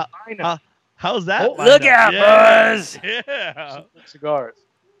 Nice. How's that? Look out, boys! Yeah. Cigars.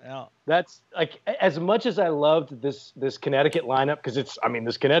 Yeah. That's like, as much as I loved this Connecticut lineup, because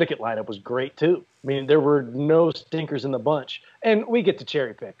this Connecticut lineup was great too. I mean, there were no stinkers in the bunch, and we get to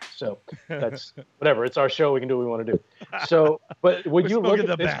cherry pick. So that's whatever. It's our show. We can do what we want to do. So, but would you look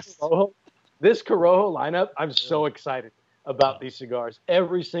at this Corojo lineup? I'm so excited about these cigars.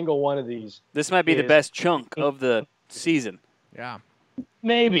 Every single one of these. This might be the best chunk of the season. Yeah.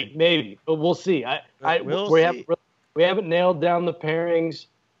 Maybe, but we'll see. We haven't nailed down the pairings.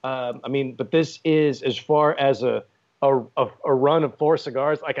 But this is, as far as a run of 4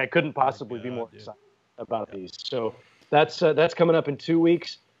 cigars, like, I couldn't possibly be more excited about these. So that's coming up in 2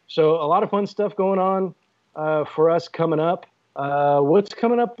 weeks. So a lot of fun stuff going on for us coming up. What's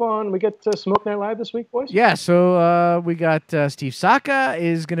coming up on? We get Smoke Night Live this week, boys? Yeah, so we got Steve Saka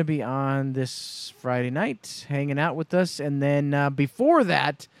is going to be on this Friday night hanging out with us. And then before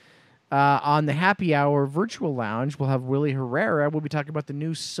that, on the Happy Hour Virtual Lounge, we'll have Willie Herrera. We'll be talking about the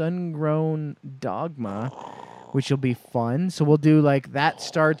new Sun-Grown Dogma, which will be fun. So we'll do, like, that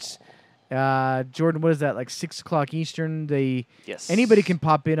starts, Jordan, what is that, like 6 o'clock Eastern? Yes. Anybody can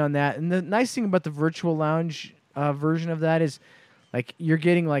pop in on that. And the nice thing about the Virtual Lounge version of that is, like, you're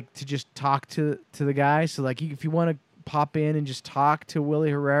getting, like, to just talk to the guy. So, like, if you want to pop in and just talk to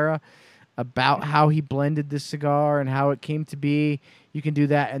Willie Herrera about how he blended this cigar and how it came to be, you can do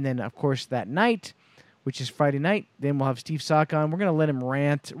that. And then, of course, that night, which is Friday night, then we'll have Steve Sock on. We're going to let him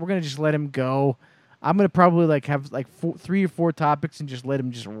rant. We're going to just let him go. I'm going to probably, like, have, like, 3 or 4 topics and just let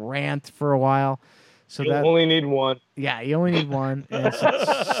him just rant for a while. So you only need one. Yeah, you only need one. And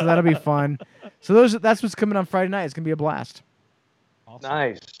so that'll be fun. So that's what's coming on Friday night. It's going to be a blast. Awesome.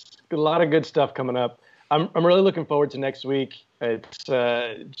 Nice. A lot of good stuff coming up. I'm really looking forward to next week. It's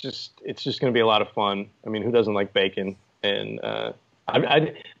just going to be a lot of fun. I mean, who doesn't like bacon? And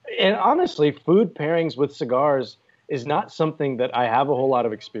and honestly, food pairings with cigars is not something that I have a whole lot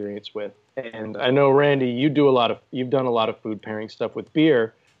of experience with. And I know, Randy, you've done a lot of food pairing stuff with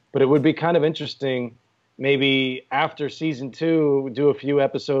beer, but it would be kind of interesting, maybe after season 2, do a few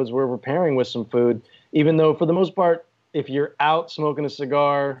episodes where we're pairing with some food, even though for the most part, if you're out smoking a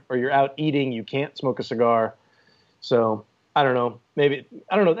cigar or you're out eating, you can't smoke a cigar. So I don't know.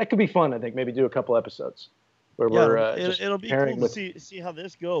 That could be fun. I think maybe do a couple episodes where we're it'll be cool to see how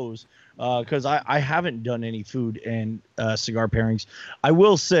this goes, because I haven't done any food and cigar pairings. I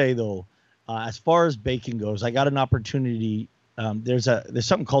will say though, as far as bacon goes, I got an opportunity. There's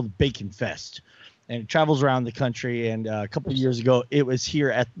something called Bacon Fest, and it travels around the country. And a couple of years ago, it was here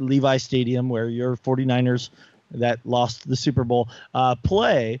at Levi Stadium, where your 49ers that lost the Super Bowl,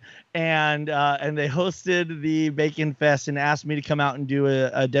 play, and they hosted the Bacon Fest and asked me to come out and do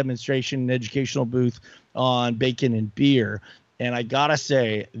a demonstration, an educational booth on bacon and beer. And I gotta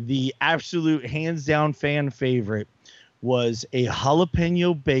say, the absolute hands down fan favorite was a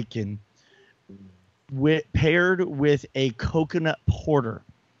jalapeno bacon paired with a coconut porter.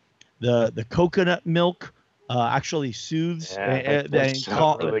 The coconut milk actually soothes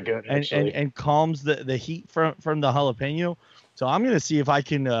really good, and calms the heat from the jalapeno. So I'm going to see if I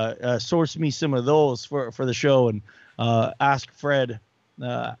can source me some of those for the show and ask Fred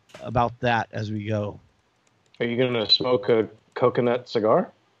about that as we go. Are you going to smoke a coconut cigar?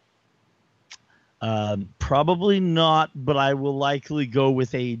 Probably not, but I will likely go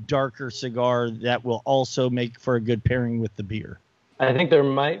with a darker cigar that will also make for a good pairing with the beer. I think there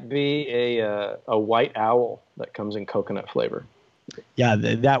might be a white owl that comes in coconut flavor. Yeah,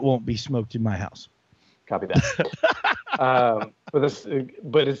 that won't be smoked in my house. Copy that.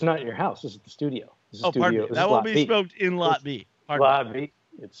 But it's not your house. This is the studio. Pardon me. That will be smoked in Lot B. Lot B.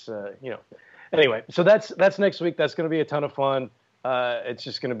 It's Anyway, so that's next week. That's going to be a ton of fun. It's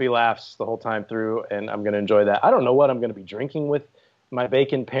just going to be laughs the whole time through, and I'm going to enjoy that. I don't know what I'm going to be drinking with my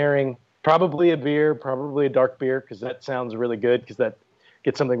bacon pairing. Probably a beer, probably a dark beer, because that sounds really good, because that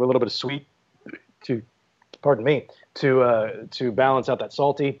gets something with a little bit of sweet to balance out that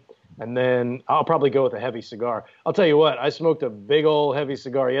salty. And then I'll probably go with a heavy cigar. I'll tell you what, I smoked a big old heavy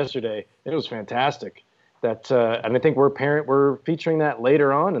cigar yesterday. It was fantastic. And I think we're featuring that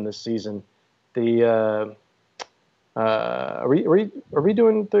later on in this season. Are we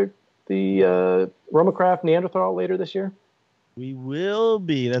doing the Roma Craft Neanderthal later this year? We will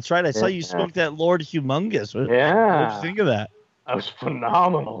be. That's right. I saw you smoke that Lord Humongous. What did you think of that? That was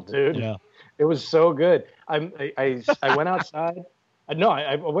phenomenal, dude. Yeah. It was so good. I went outside.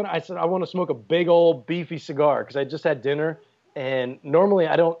 I said I want to smoke a big old beefy cigar because I just had dinner, and normally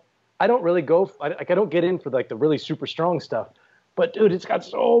I don't really go. I don't get in for like the really super strong stuff. But dude, it's got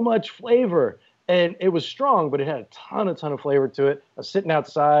so much flavor, and it was strong, but it had a ton of flavor to it. I was sitting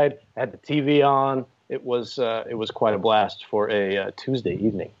outside, I had the TV on. It was quite a blast for a Tuesday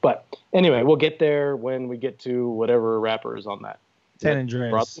evening. But anyway, we'll get there when we get to whatever wrapper is on that. San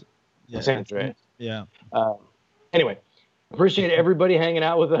Andreas. San Andreas. Yeah. Anyway, appreciate everybody hanging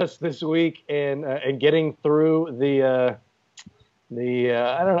out with us this week and getting through the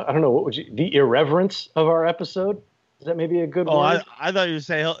I don't know the irreverence of our episode. Is that maybe a good word? I thought you were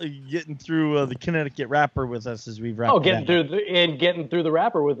saying getting through the Connecticut wrapper with us as we wrap. Getting through the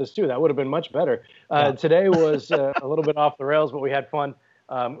wrapper with us too. That would have been much better. Today was a little bit off the rails, but we had fun.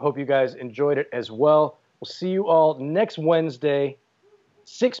 Hope you guys enjoyed it as well. We'll see you all next Wednesday,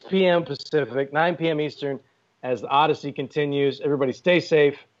 6 p.m. Pacific, 9 p.m. Eastern, as the Odyssey continues. Everybody stay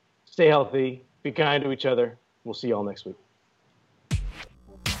safe, stay healthy, be kind to each other. We'll see you all next week.